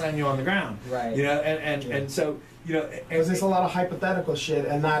leg and slam you on the ground? Right. You know, and so, you know. Because there's a lot of hypothetical shit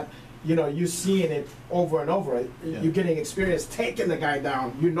and not, you know, you seeing it over and over. You're getting experience taking the guy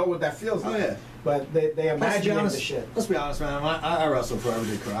down. You know what that feels like. Oh, yeah. But they imagine the shit. Let's be honest, man. I wrestled forever,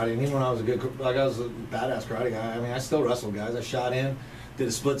 did karate. And even when I was I was a badass karate guy. I mean, I still wrestled guys. I shot in. Did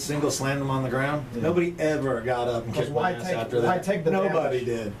a split single, slammed them on the ground. Yeah. Nobody ever got up and kicked my ass after that. Why take the Nobody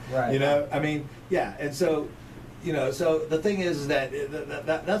did. Right. You know, I mean, yeah. And so, you know, so the thing is that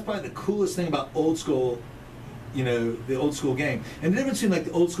that's probably the coolest thing about old school, you know, the old school game. And the difference between like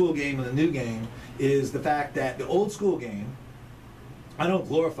the old school game and the new game is the fact that the old school game, I don't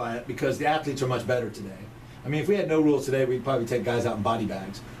glorify it because the athletes are much better today. I mean, if we had no rules today, we'd probably take guys out in body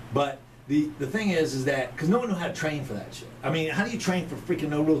bags. But the thing is that, because no one knew how to train for that shit. I mean, how do you train for freaking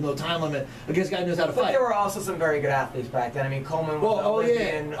no rules, no time limit against a guy who knows how to fight? But there were also some very good athletes back then. I mean, Coleman was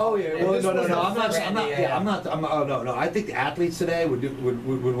Olympian. Oh yeah. Well, no. I'm not. No. I think the athletes today would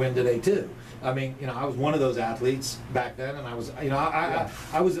win today too. I mean, you know, I was one of those athletes back then, and I was, you know,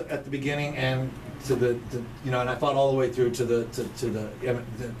 I was at the beginning and to the you know, and I fought all the way through to the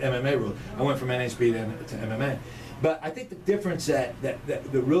MMA rule. I went from NHB to MMA. But I think the difference that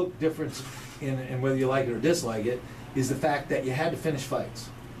the real difference in whether you like it or dislike it is the fact that you had to finish fights.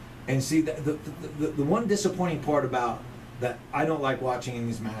 And see, the one disappointing part about that I don't like watching in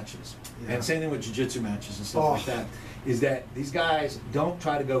these matches, and same thing with jiu-jitsu matches and stuff like that, is that these guys don't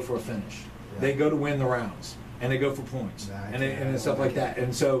try to go for a finish. They go to win the rounds, and they go for points, and stuff like that.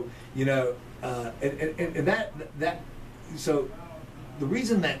 And so, you know, so the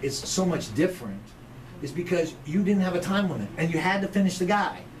reason that it's so much different is because you didn't have a time limit, and you had to finish the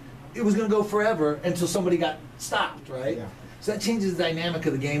guy. It was going to go forever until somebody got stopped, right? Yeah. So that changes the dynamic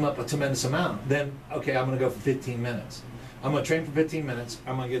of the game up a tremendous amount. Then, okay, I'm going to go for 15 minutes. I'm going to train for 15 minutes.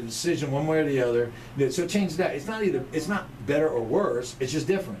 I'm going to get a decision one way or the other. So it changes that. It's not better or worse. It's just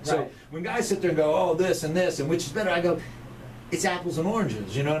different. Right. So when guys sit there and go, oh, this and which is better, I go, it's apples and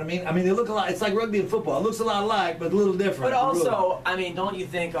oranges, you know what I mean? I mean, they look a lot. It's like rugby and football. It looks a lot alike, but a little different. But also, I mean, don't you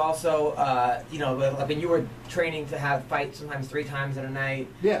think also, you know, I mean, you were training to have fights sometimes 3 times in a night.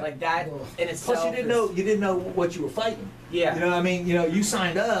 Yeah. Like that in itself. Plus, you didn't know what you were fighting. Yeah. You know what I mean? You know, you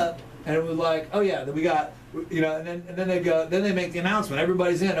signed up, and it was like, oh yeah, we got. You know, and then they go. Then they make the announcement.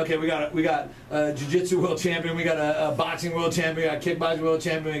 Everybody's in. Okay, we got a jiu-jitsu world champion. We got a boxing world champion. We got a kickboxing world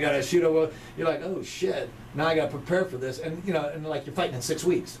champion. We got a judo world. You're like, oh shit! Now I got to prepare for this. And you know, and like you're fighting in 6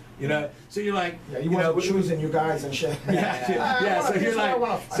 weeks. You know, so you're like, you know, choosing you guys and shit. So you're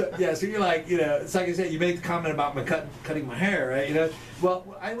like, so you're like, you know, it's like I said. You make the comment about my cutting my hair, right? You know, well,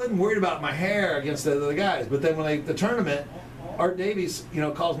 I wasn't worried about my hair against the other guys, but then when the tournament. Art Davies, you know,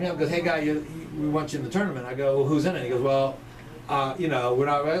 calls me up and goes, hey, guy, we want you in the tournament. I go, well, who's in it? He goes, well, you know, we're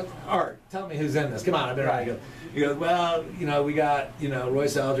not, Art, tell me who's in this. Come on, I've been around. He goes, well, you know, we got, you know,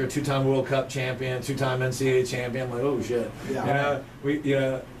 Royce Alger, 2-time World Cup champion, 2-time NCAA champion. I'm like, oh, shit. Yeah. You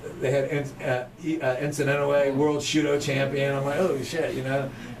know, they had Ensign Inoue, world judo champion. I'm like, holy shit, you know.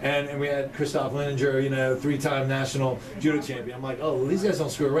 And we had Christoph Lininger, you know, 3-time national judo champion. I'm like, oh, well, these guys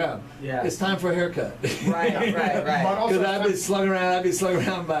don't screw around. Yeah. It's time for a haircut. Right. But Because I'd be slung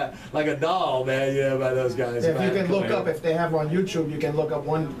around by like a doll, man, you know, by those guys. if you can look up, if they have on YouTube, you can look up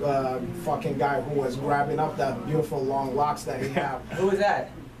one fucking guy who was grabbing up that beautiful long locks that he had. Who was that?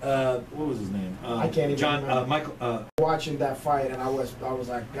 What was his name? I can't even John remember. Michael. Watching that fight, and I was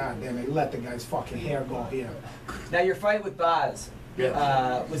like, God damn it, let the guy's fucking hair go here. Now your fight with Boz.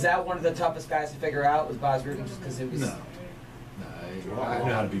 Yeah. Was that one of the toughest guys to figure out? Was Boz Rutten just because it was? No, I know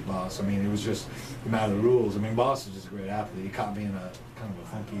how to beat Boss. I mean, it was just a matter of the rules. I mean, Boss is just a great athlete. He caught me in a kind of a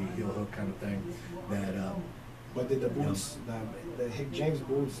funky heel hook kind of thing. That. But did the boots, the Hick James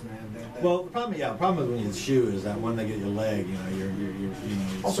boots, man? Well, the problem is when you shoe is that when they get your leg, you know, you're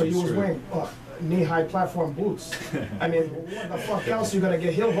Also, you was screwed. wearing knee-high platform boots. I mean, what the fuck else you gonna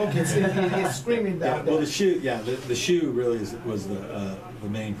get heel hook? It's screaming Yeah, down well, there. the shoe, the shoe really was the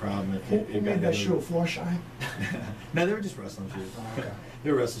main problem. If Who you got made that into- shoe? Floor shine? No, they were just wrestling shoes. Okay.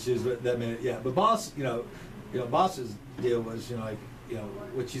 They were wrestling shoes, but that made it, yeah. But Boss, you know, Boss's deal was, you know, like, you know,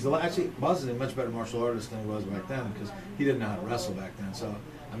 which he's actually, Boss is a much better martial artist than he was back then because he didn't know how to wrestle back then. So,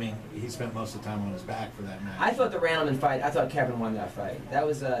 I mean, he spent most of the time on his back for that match. I thought the Randleman fight. I thought Kevin won that fight. That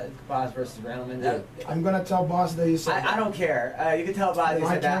was Boz versus Randleman. That, I'm gonna tell Boss that you said I don't care. You can tell Boz. No,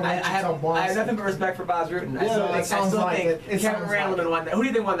 I Said that. can't let you I tell Boz. have nothing but respect for Boz Rutten. I Yeah, still it think, sounds like it. It Kevin sounds Randleman like it. won that. Who do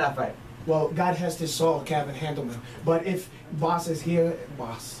you think won that fight? Well, God has his soul, Kevin Handelman. But if Boss is here,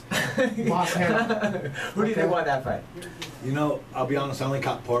 Boss Handelman. Who do you think won that fight? You know, I'll be honest, I only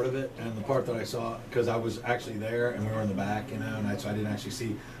caught part of it, and the part that I saw, because I was actually there, and we were in the back, you know, and so I didn't actually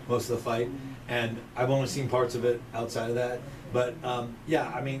see most of the fight, and I've only seen parts of it outside of that, but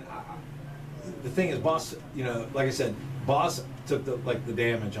yeah, I mean, the thing is, Boss, you know, like I said, Boss took the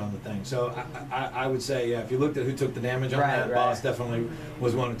damage on the thing, so I would say, yeah, if you looked at who took the damage on that, Boss definitely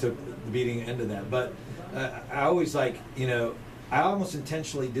was one who took the beating end of that, but I always you know, I almost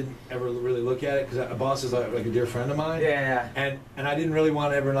intentionally didn't ever really look at it because Boss is like a dear friend of mine. Yeah. And I didn't really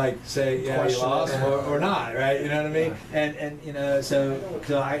want to ever say, yeah, you lost or not, right? You know what I mean? And you know, so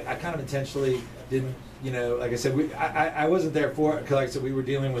I kind of intentionally didn't, you know, like I said, I wasn't there for it because like I said, we were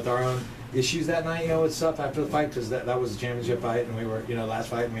dealing with our own issues that night, you know, with stuff after the fight because that was a championship fight and we were, you know, last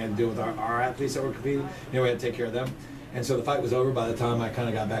fight and we had to deal with our athletes that were competing. You know, we had to take care of them. And so the fight was over by the time I kind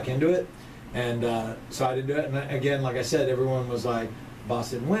of got back into it. And so I didn't do it. And again, like I said, everyone was like,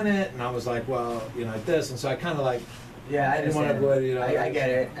 Boss didn't win it. And I was like, well, you know, like this. And so I kind of yeah, I didn't want to understand. avoid, you know. I get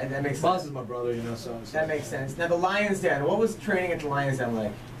it. And that makes sense. Boss is my brother, you know, so. That makes sense. Now the Lions Den. What was training at the Lions Den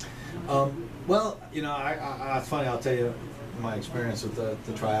like? Well, you know, it's funny. I'll tell you my experience with the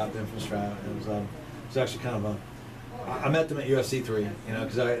tryout, the infamous tryout. It was actually kind of I met them at UFC 3, you know,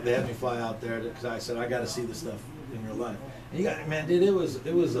 because they had me fly out there because I said I got to see this stuff in real life. And you got, man, dude, it was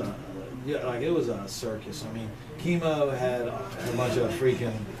a circus. I mean, Chemo had a bunch of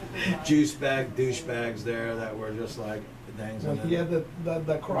freaking juice bag douchebags there that were just like things. When he had the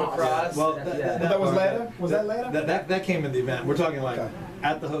cross. The cross. Well, that was later? Was that later? That came in the event. We're talking like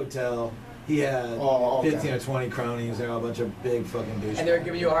at the hotel. He had 15 or 20 cronies. They're all a bunch of big fucking douchebags. And they were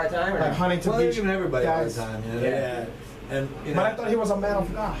giving you a hard time, or Like not? Huntington Well, they're Beach giving everybody guys. a hard time, you know? Yeah. And you know, But I thought he was a man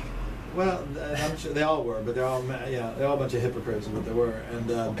of God. well, I'm sure they all were, but they're all a bunch of hypocrites, is what they were. And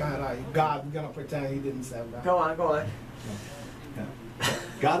God gonna pretend he didn't say that. Go on. yeah.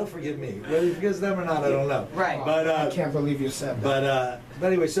 God will forgive me. Whether he forgives them or not, I don't know. Right. But I can't believe you said that. But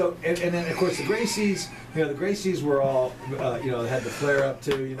anyway, so and then of course the Gracies, you know, the Gracies were all, you know, had the flare up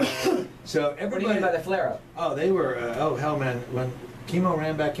too, you know. So What do everybody. you mean by the flare up? Oh, they were. Oh hell, man! When Chemo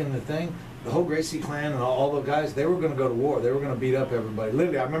ran back in the thing, the whole Gracie clan and all the guys, they were going to go to war. They were going to beat up everybody.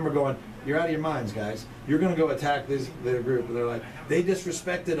 Literally, I remember going, "You're out of your minds, guys. You're going to go attack their group." And they're like, "They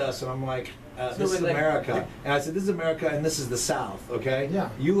disrespected us," and I'm like, "This is America." And I said, "This is America, and this is the South. Okay? Yeah.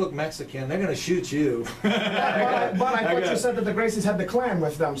 You look Mexican. They're going to shoot you." But I thought you said that the Gracies had the clan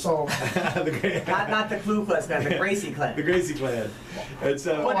with them, so. Not the Ku Klux Klan, the Gracie clan. The Gracie clan. And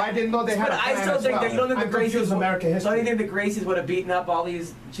so. Oh, I didn't know they had But a clan I still as think well. that you don't think I'm the Gracies. confused American history. Don't you think the Gracies would have beaten up all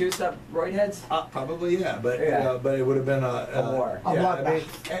these juiced up roid heads? Probably, yeah, but Yeah. but it would have been a war. A yeah, bloodbath.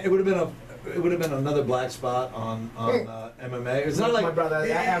 I mean, it would have been another black spot on MMA. It's not like my brother,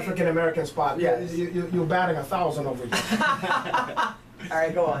 African American spot. Yes. You're batting 1,000 over here. All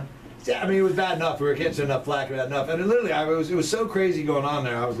right, go on. Yeah, I mean, it was bad enough. We were catching enough flack bad enough, and literally, it was so crazy going on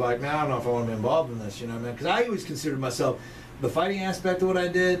there. I was like, man, I don't know if I want to be involved in this, you know, man, because I always considered myself the fighting aspect of what I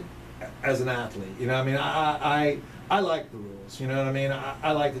did as an athlete. You know, I mean, I like the rules. You know what I mean?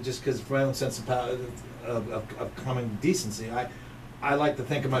 I liked it just because for my own sense of power, of common decency. I like to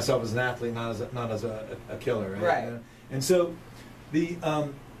think of myself as an athlete, not as a killer, right? Right. And so the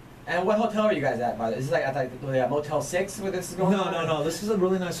And what hotel are you guys at, by the way? Is this like at like Motel 6 where this is going on? No. This is a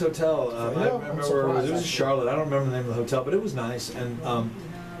really nice hotel. I remember surprised, it was in Charlotte. I don't remember the name of the hotel, but it was nice.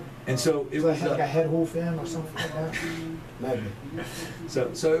 And so it was like a head wolf in or something like that. Maybe. So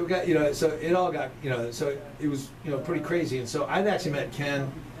it got so it all got so it was pretty crazy. And so I'd actually met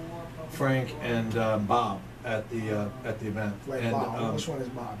Ken, Frank, and Bob at the event. Wait, and, Bob. Which one is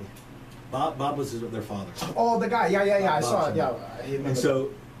Bobby? Bob was their father. Oh, the guy. Yeah. I Bob saw it. Yeah. And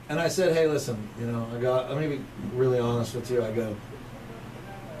so. And I said, hey, listen, I'm going to be really honest with you. I go,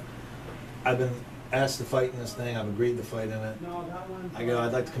 I've been asked to fight in this thing. I've agreed to fight in it. I go,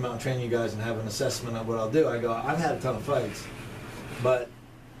 I'd like to come out and train you guys and have an assessment of what I'll do. I go, I've had a ton of fights, but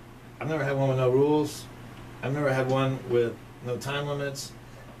I've never had one with no rules. I've never had one with no time limits.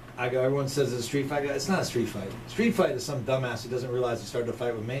 I go, everyone says it's a street fight. I go, it's not a street fight. Street fight is some dumbass who doesn't realize he started a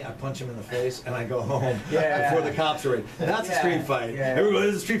fight with me. I punch him in the face and I go home before the cops are in. That's a street fight. Yeah. Everyone,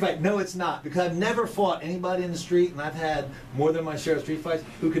 it's a street fight. No, it's not. Because I've never fought anybody in the street, and I've had more than my share of street fights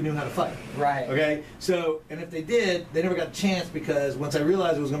who could knew how to fight. Right. Okay? So, and if they did, they never got a chance because once I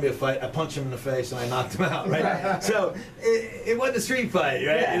realized it was going to be a fight, I punched him in the face and I knocked him out, right? So, it wasn't a street fight,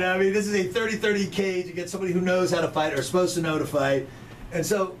 right? Yeah. This is a 30-30 cage. You get somebody who knows how to fight or is supposed to know to fight. And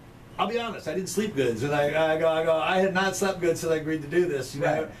so, I'll be honest, I didn't sleep good. And I had not slept good since I agreed to do this,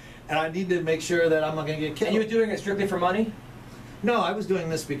 Right. And I need to make sure that I'm not going to get killed. And you were doing it strictly for money? No, I was doing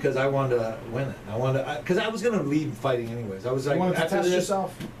this because I wanted to win it. Because I was going to leave fighting anyways. I was like, You wanted to after test this,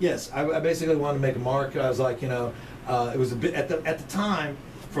 yourself? Yes, I basically wanted to make a mark. I was like, it was a bit at the time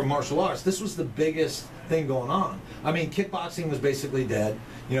for martial arts. This was the biggest thing going on. I mean, kickboxing was basically dead.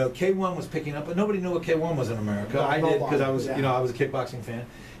 K1 was picking up, but nobody knew what K1 was in America. No, I did because I was, yeah. I was a kickboxing fan,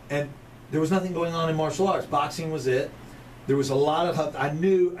 and there was nothing going on in martial arts. Boxing was it. There was a lot of. I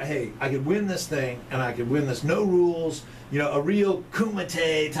knew, hey, I could win this thing, and I could win this. No rules, a real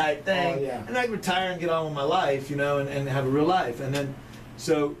kumite type thing, Oh, yeah. and I could retire and get on with my life, and have a real life. And then,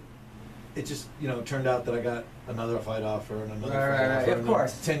 so it just, turned out that I got another fight offer and another fight offer. Right. Of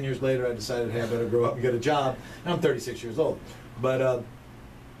course. 10 years later, I decided, hey, I better grow up and get a job. And I'm 36 years old. But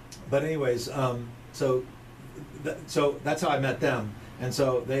anyways, so that's how I met them. And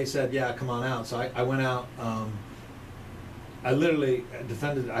so they said, yeah, come on out. So I went out. I literally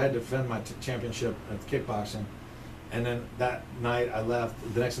defended. I had to defend my championship at kickboxing. And then that night I left.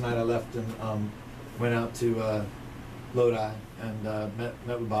 The next night I left and went out to Lodi and met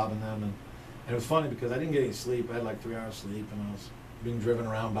with Bob and them. And it was funny because I didn't get any sleep. I had like 3 hours sleep, and I was being driven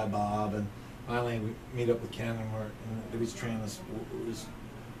around by Bob. And finally we meet up with Ken, and he was training this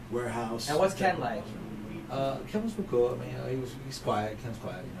warehouse. And what's Ken like? Ken was cool. I mean, he's quiet. Ken's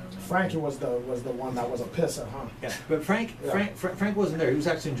quiet, Frankie was the one that was a pisser, huh? Yeah, but Frank wasn't there. He was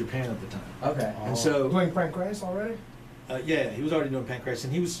actually in Japan at the time. Okay. And so doing pancreas already? yeah, he was already doing pancreas,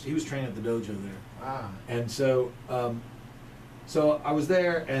 and he was training at the dojo there. Ah. And so so I was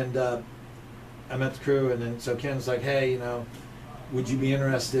there, and I met the crew, and then so Ken's like, hey, would you be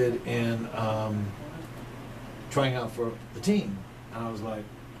interested in trying out for the team? And I was like,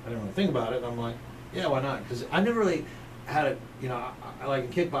 I didn't really think about it. And I'm like, yeah, why not? Because I never really had it, I like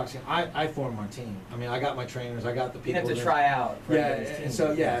in kickboxing, I formed my team. I mean, I got my trainers, I got the people. You have to try out. For Yeah, everybody's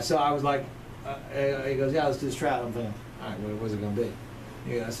team. so I was like, he goes, yeah, let's do this tryout. I'm thinking, all right, what's it going to be?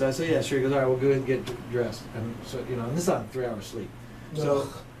 Yeah, so I said, yeah, sure. He goes, all right, we'll go ahead and get dressed. And so, and this is on 3 hours sleep. So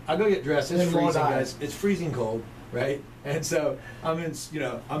I go get dressed. It's freezing, guys. It's freezing cold, right? And so I'm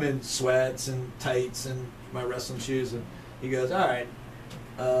in sweats and tights and my wrestling shoes. And he goes, all right,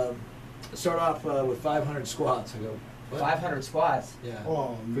 start off with 500 squats. I go, what? 500 squats? Yeah.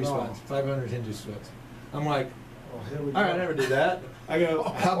 Oh, free no. squats. 500 Hindu squats. I'm like, Oh, here we all right, I never did that. I go,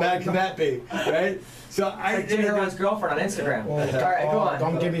 how bad can that be, right? So I did everyone's girlfriend on Instagram. Oh, All right, go on.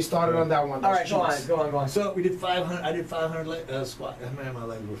 Don't get me started on that one. All right, go on. So we did 500. I did 500 squats. Man, my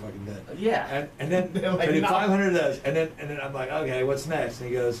legs were fucking dead. Yeah. And then Like, I did no. 500 of those, and then I'm like, okay, what's next? And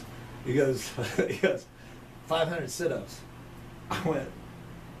he goes, 500 sit-ups. I went,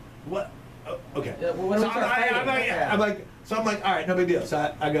 what? Oh, okay. Yeah, well, when do we start fighting? I'm like, all right, no big deal.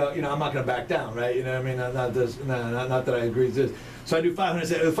 So I go, I'm not going to back down, right? You know what I mean? Not that I agree with this. So I do 500.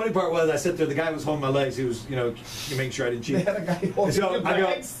 The funny part was I sit there, the guy was holding my legs. He was, making sure I didn't cheat. They had a guy holding So your I go-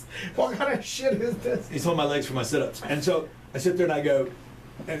 legs. What kind of shit is this? He's holding my legs for my sit-ups. And so I sit there and I go,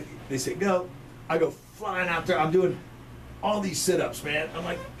 and they say, go. I go flying out there. I'm doing all these sit-ups, man. I'm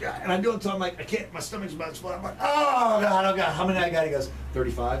like, God. And I do it until I'm like, I can't, my stomach's about to explode. I'm like, oh God. How many I got? He goes,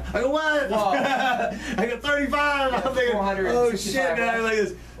 35. I go, what? Whoa. I go, 35. I'm thinking, 400, oh shit, 65 man. Like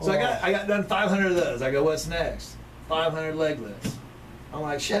this. So Oh. I got done 500 of those. I go, what's next? 500 leg lifts. I'm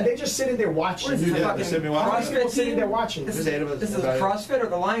like, shit. And they just sitting there watching. What is this, Yeah, fucking they're sitting there watching. How many people CrossFit sitting team? there watching? This There's 8 of us. This is a CrossFit or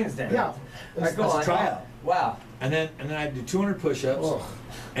the Lions Den? Yeah. All right, go on. tryout. Wow. And then I had to do 200 push-ups, Ugh.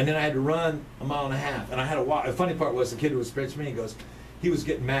 and then I had to run a mile and a half. And I had to walk. The funny part was the kid who was spread to me. He was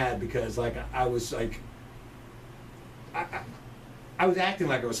getting mad because like I was like, I was acting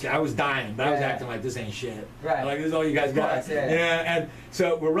like I was scared. I was dying, but I was Yeah. acting like this ain't shit. Right. Like this is all you guys got. Yeah. And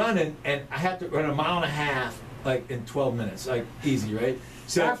so we're running, and I have to run a mile and a half like in 12 minutes, like easy, right?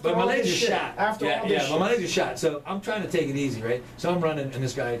 So, After but my all legs are this shit. shot. After yeah, all this but my shit. legs are shot. So I'm trying to take it easy, right? So I'm running, and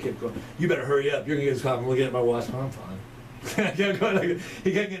this guy kept going, "You better hurry up. You're gonna get this problem." I'm looking at my watch. I'm fine. I kept going, like,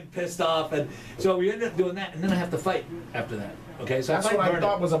 he kept getting pissed off, and so we ended up doing that, and then I have to fight after that. Okay, so That's I'm what fighting I Vernon.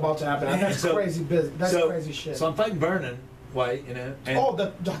 thought was about to happen. That's So- crazy business. That's crazy shit. So I'm fighting Vernon White, you know. And Oh,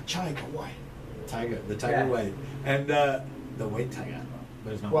 the Tiger White. the Tiger Yeah. White, and the White Tiger.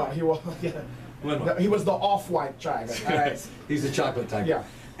 But it's not Well, white. he was. Yeah. White. He was the off-white Tiger. All right. He's the chocolate tiger. Yeah.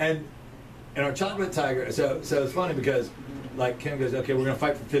 And our chocolate tiger. So it's funny because like Kim goes, okay, we're gonna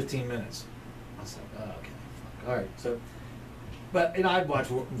fight for 15 minutes. I was like, oh, okay, fuck. All right. So, but I'd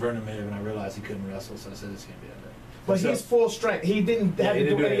watched Vernon move and I realized he couldn't wrestle, so I said this can't be under. But So- he's full strength. He didn't have he to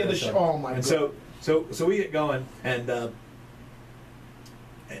didn't do any of that the shit. stuff. Oh my And god. so we get going, and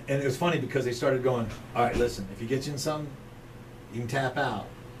it was funny because they started going, all right, listen, if you get you in something, you can tap out,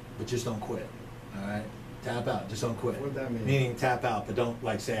 but just don't quit. All right, tap out, just don't quit. What'd that mean? Meaning tap out, but don't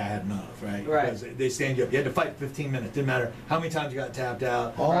like say I had enough, right? Right. Because they stand you up. You had to fight 15 minutes. Didn't matter how many times you got tapped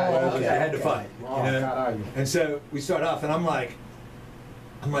out. Oh, whatever, okay, you had to okay. fight. Oh, you know? God, are you? And so we start off, and I'm like,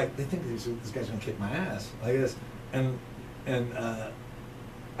 they think this guy's gonna kick my ass like this, and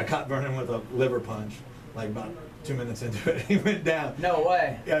I caught Vernon with a liver punch, like about 2 minutes into it. He went down. No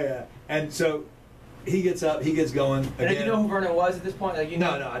way. Yeah. And so he gets up, he gets going And again. did you know who Vernon was at this point? Like, you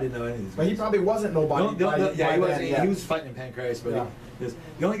know? No, I didn't know any of these But he guys. probably wasn't nobody. Yeah, by he was. then, yeah. He was fighting in Pancrase, but Yeah.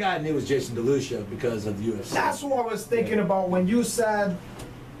 the only guy I knew was Jason DeLucia because of the UFC. That's what I was thinking about when you said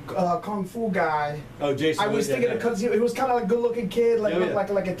kung fu guy. Oh, Jason. I was DeLucia, thinking yeah. because he was kind of like a good-looking kid, like Yeah, looked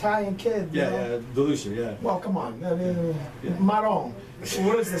yeah. like Italian kid. You know? Yeah, DeLucia, yeah. Well, come on, Maron.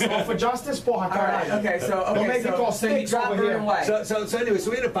 What is this? All for justice, porra, All right. caralho. Okay. So Don't make me call so you sticks dropped over here. Vernon White. So anyway, so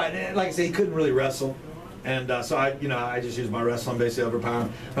we ended up fighting. And like I said, he couldn't really wrestle, and so I just used my wrestling, basically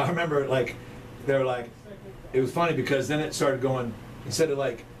overpowering. I remember like they were like, it was funny because then it started going, instead of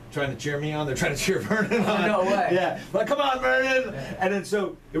like trying to cheer me on, they're trying to cheer Vernon on. No way. Yeah, like come on, Vernon. And then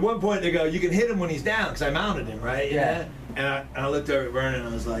so at one point they go, you can hit him when he's down because I mounted him, right? Yeah. And I looked over at Vernon and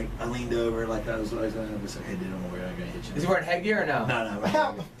I was like, I leaned over like I was like, hey, dude, don't worry, I'm gonna hit you. Is he wearing headgear or no? No.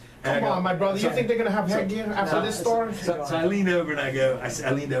 Hell, And I come go, on, my brother. You so- think they're gonna have headgear after no, this story? So I leaned over and I go,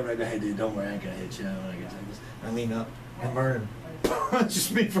 I leaned over and I go, hey dude, don't worry, I ain't gonna hit you. I lean up and Vernon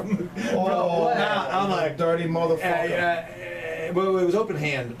just me from Oh, I'm like, dirty motherfucker. well, it was open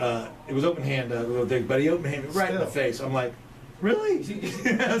hand. It was open hand, little thing, but he opened hand right in the Still. face. I'm like, really?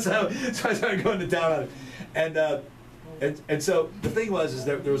 so I started going to town on it, and so the thing was is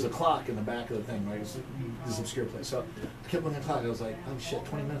there was a clock in the back of the thing, right? It's this obscure place. So I kept looking at the clock. I was like, oh shit,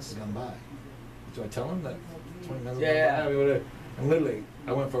 20 minutes has gone by. Do I tell him that 20 minutes? Yeah. Has gone by? I mean, whatever. And literally,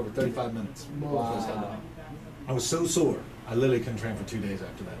 I went for over 35 minutes. Wow. I was so sore. I literally couldn't train for 2 days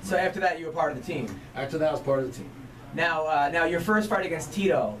after that. So after that, you were part of the team. After that, I was part of the team. Now your first fight against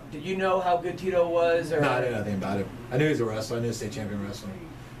Tito. Did you know how good Tito was? Or No, I didn't know anything about him. I knew he was a wrestler. I knew he was state champion wrestler,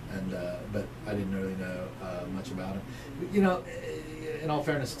 and but I didn't really know much about him. You know, in all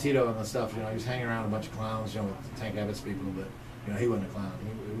fairness to Tito and the stuff, you know, he was hanging around a bunch of clowns, you know, with Tank Abbott's people, but you know, he wasn't a clown.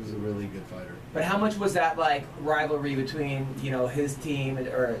 He was a really good fighter. But how much was that like rivalry between his team and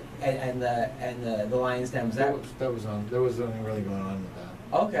the Lions Den? Was that There was nothing really going on with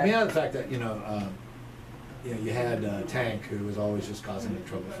that. okay? I mean, the fact that you had Tank, who was always just causing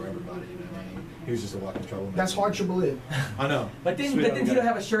trouble for everybody. You know what I mean? He was just a walking troublemaker. That's hard to believe. I know. But didn't Sweet Tito guy.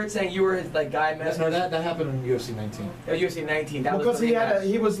 have a shirt saying you were his like guy? No, that happened in UFC 19. UFC 19. That Because was the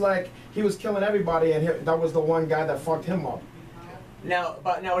rematch. he was killing everybody, and that was the one guy that fucked him up.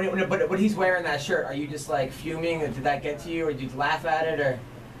 But when he's wearing that shirt, are you just like fuming? Did that get to you, or did you laugh at it, or?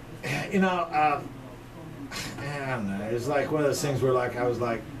 You know, I don't know. It's like one of those things where like I was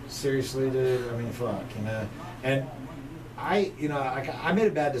like, seriously, dude. I mean, fuck, you know. And I made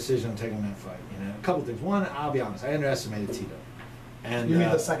a bad decision on taking that fight. You know, a couple things. One, I'll be honest, I underestimated Tito. And You mean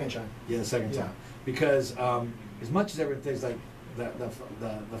the second time? Yeah, the second Yeah. time. Because as much as everyone thinks like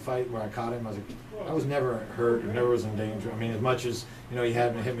the fight where I caught him, I was never hurt, never was in danger. I mean, as much as he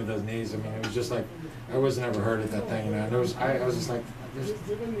had me hit me with those knees. I mean, it was just like I wasn't ever hurt at that thing. You know, and I was just like,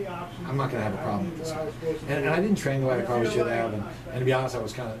 I'm not gonna have a problem with this guy. And I didn't train the way I probably should have. And to be honest,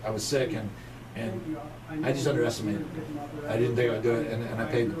 I was sick, and And I just underestimated it. I didn't think I'd do it, and I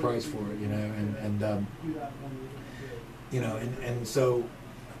paid the price for it, you know, and so,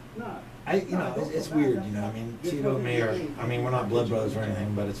 it's weird, you know, I mean, Tito and me we're not blood brothers or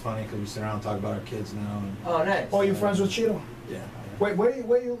anything, but it's funny because we sit around and talk about our kids now. And, oh, nice. Oh, you friends with Cheeto? Yeah. Wait,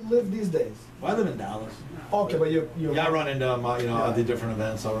 where you live these days? Well, I live in Dallas. Okay, but you Yeah, I run into them, at the different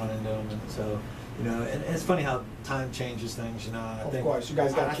events, I'll run into them, and so, you know, and it's funny how time changes things, you know. Of course, you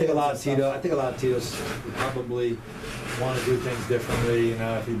guys got I think a lot of Tito's would probably want to do things differently, you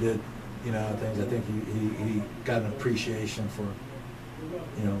know, if he did, you know, things. I think he got an appreciation for,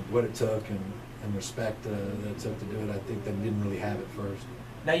 you know, what it took and respect that it took to do it. I think that he didn't really have it first.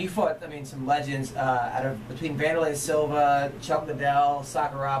 Now you fought, some legends between Vanderlei Silva, Chuck Liddell,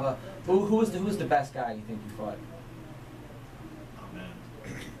 Sakuraba. Who was the best guy you think you fought? Oh man,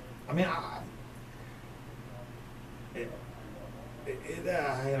 I mean,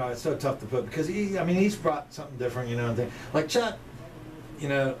 it's so tough to put because he's brought something different, you know. Like Chuck, you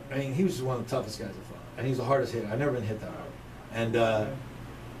know, he was one of the toughest guys I fought, and he was the hardest hitter. I've never been hit that hard,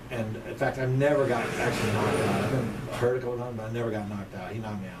 and in fact, I've never got actually knocked out. I've been hurt a couple times, but I never got knocked out. He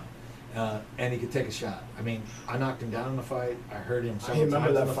knocked me out, and he could take a shot. I mean, I knocked him down in the fight. I hurt him several times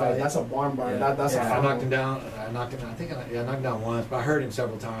in the fight. That's a barn burner. Yeah. That's I knocked him down. I knocked him down once, but I hurt him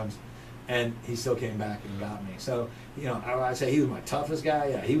several times. And he still came back and got me. So, you know, I say he was my toughest guy.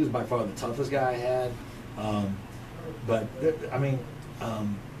 Yeah, he was by far the toughest guy I had. But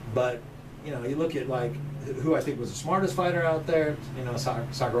you know, you look at like who I think was the smartest fighter out there. You know,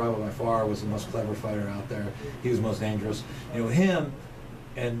 Sakuraba by far was the most clever fighter out there. He was the most dangerous. You know, him,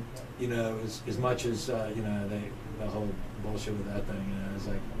 and you know, as much as you know, the whole bullshit with that thing. You know, it's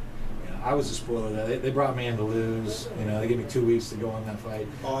like. I was a spoiler. They brought me in to lose. You know, they gave me 2 weeks to go on that fight.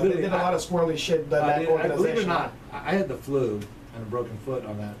 Oh, they did a lot of squirrely shit. Believe it or not, I had the flu and a broken foot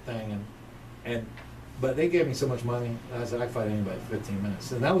on that thing, but they gave me so much money. I said I could fight anybody for 15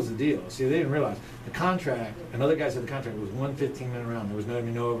 minutes, and that was the deal. See, they didn't realize the contract, and other guys had the contract. It was one 15-minute round. There was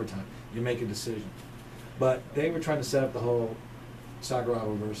no overtime. You make a decision, but they were trying to set up the whole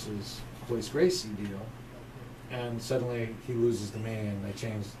Sakuraba versus Royce Gracie deal. And suddenly he loses to me, and they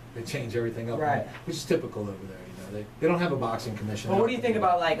change everything up, right? Which is typical over there. You know, they don't have a boxing commission. Well, what do you think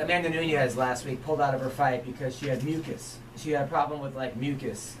about like Amanda Nunes last week pulled out of her fight because she had mucus? She had a problem with like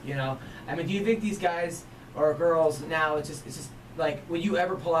mucus. You know, I mean, do you think these guys or girls now? It's just like, would you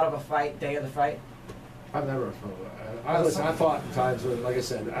ever pull out of a fight day of the fight? I've never. I fought times where, like I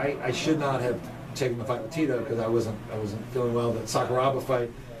said, I should not have taken the fight with Tito because I wasn't feeling well. That Sakuraba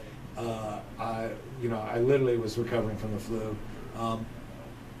fight. I literally was recovering from the flu.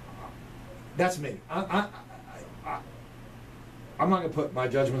 That's me. I'm not going to put my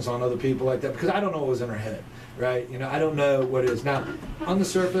judgments on other people like that because I don't know what was in her head, right? You know, I don't know what it is. Now, on the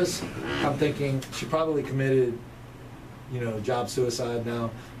surface, I'm thinking she probably committed, job suicide now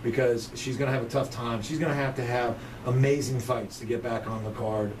because she's going to have a tough time. She's going to have amazing fights to get back on the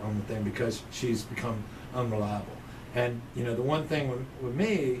card on the thing because she's become unreliable. And, the one thing with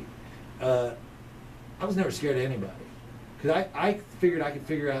me, I was never scared of anybody because I figured I could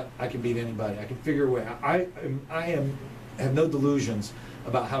figure out I could beat anybody. I could figure a way. I have no delusions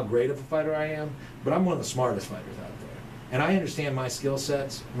about how great of a fighter I am, but I'm one of the smartest fighters out there, and I understand my skill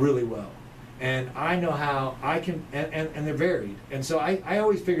sets really well, and I know how I can, and they're varied, and so I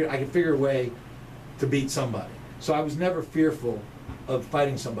always figured I could figure a way to beat somebody. So I was never fearful of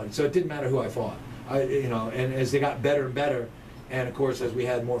fighting somebody. So it didn't matter who I fought. And as they got better and better. And of course, as we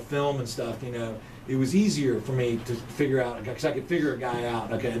had more film and stuff, it was easier for me to figure out, because I could figure a guy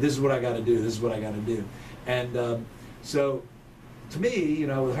out. Okay, this is what I got to do. This is what I got to do. And so, to me,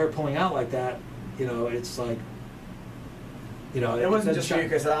 with her pulling out like that, it's like, it wasn't just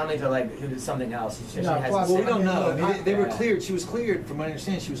because I don't need to do something else. She well, we don't know. I mean, they were cleared. She was cleared, from what I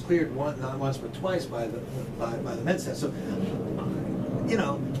understand. She was cleared not once but twice by the med test. So,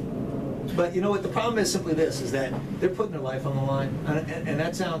 But you know what? The problem is simply this: is that they're putting their life on the line, and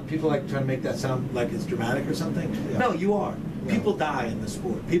that sound. People like trying to make that sound like it's dramatic or something. Yeah. No, you are. Yeah. People die in the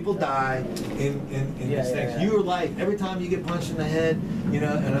sport. People die in these things. Yeah. Your life, every time you get punched in the head,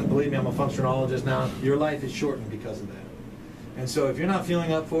 and believe me, I'm a functionologist now. Your life is shortened because of that. And so, if you're not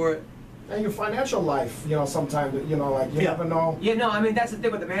feeling up for it, and your financial life, sometimes, you never know. Yeah, no, I mean that's the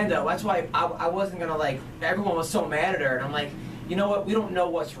thing with Amanda. That's why I wasn't gonna everyone was so mad at her, and I'm like. You know what? We don't know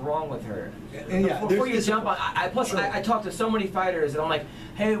what's wrong with her. Before you jump on, I talked to so many fighters, and I'm like,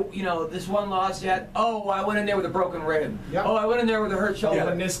 hey, this one loss yet? Oh, I went in there with a broken rib. Yep. Oh, I went in there with a hurt shoulder. I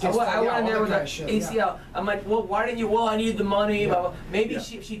went in there with an ACL. Yeah. I'm like, well, why didn't you? Well, I need the money. Yeah. Maybe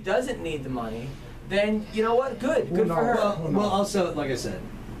if she doesn't need the money, then you know what? Good for her. Well, also, like I said,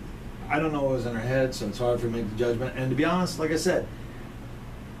 I don't know what was in her head, so it's hard for me to make the judgment. And to be honest, like I said,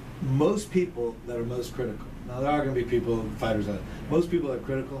 most people that are most critical, now there are going to be people, fighters, that most people that are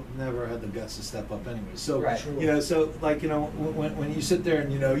critical never had the guts to step up anyway. So, you know, so like, you know, when you sit there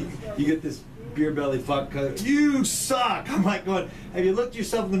and, you know, you get this beer belly fuck, you suck. I'm like going, have you looked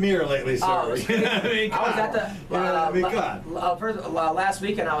yourself in the mirror lately, sir? Oh, You know what I mean? I was at the, last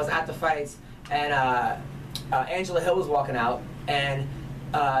weekend I was at the fights, and Angela Hill was walking out, and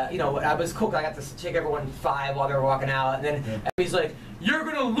you know, I was cool, I got to shake everyone 5 while they were walking out, and then he's like, "You're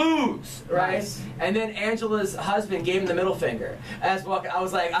gonna lose," right? Nice. And then Angela's husband gave him the middle finger as walking. I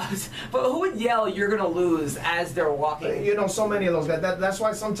was like, but who would yell, "You're gonna lose" as they're walking? You know, so many of those guys. That's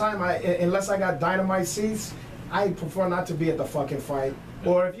why sometimes unless I got dynamite seats, I prefer not to be at the fucking fight.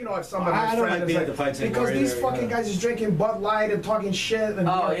 Or if, you know, if somebody I don't like being at the fights anymore because these either, fucking guys is drinking Bud Light and talking shit and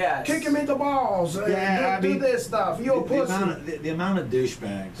kick him in the balls. Do this stuff. You're a pussy. The amount of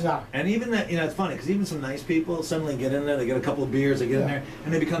douchebags. Yeah. And even that, you know, it's funny because even some nice people suddenly get in there, they get a couple of beers, they get in there,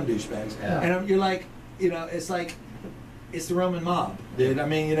 and they become douchebags. Yeah. And you're like, you know, it's like, it's the Roman mob, dude. I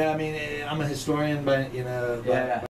mean, you know, I mean, I'm a historian, but you know.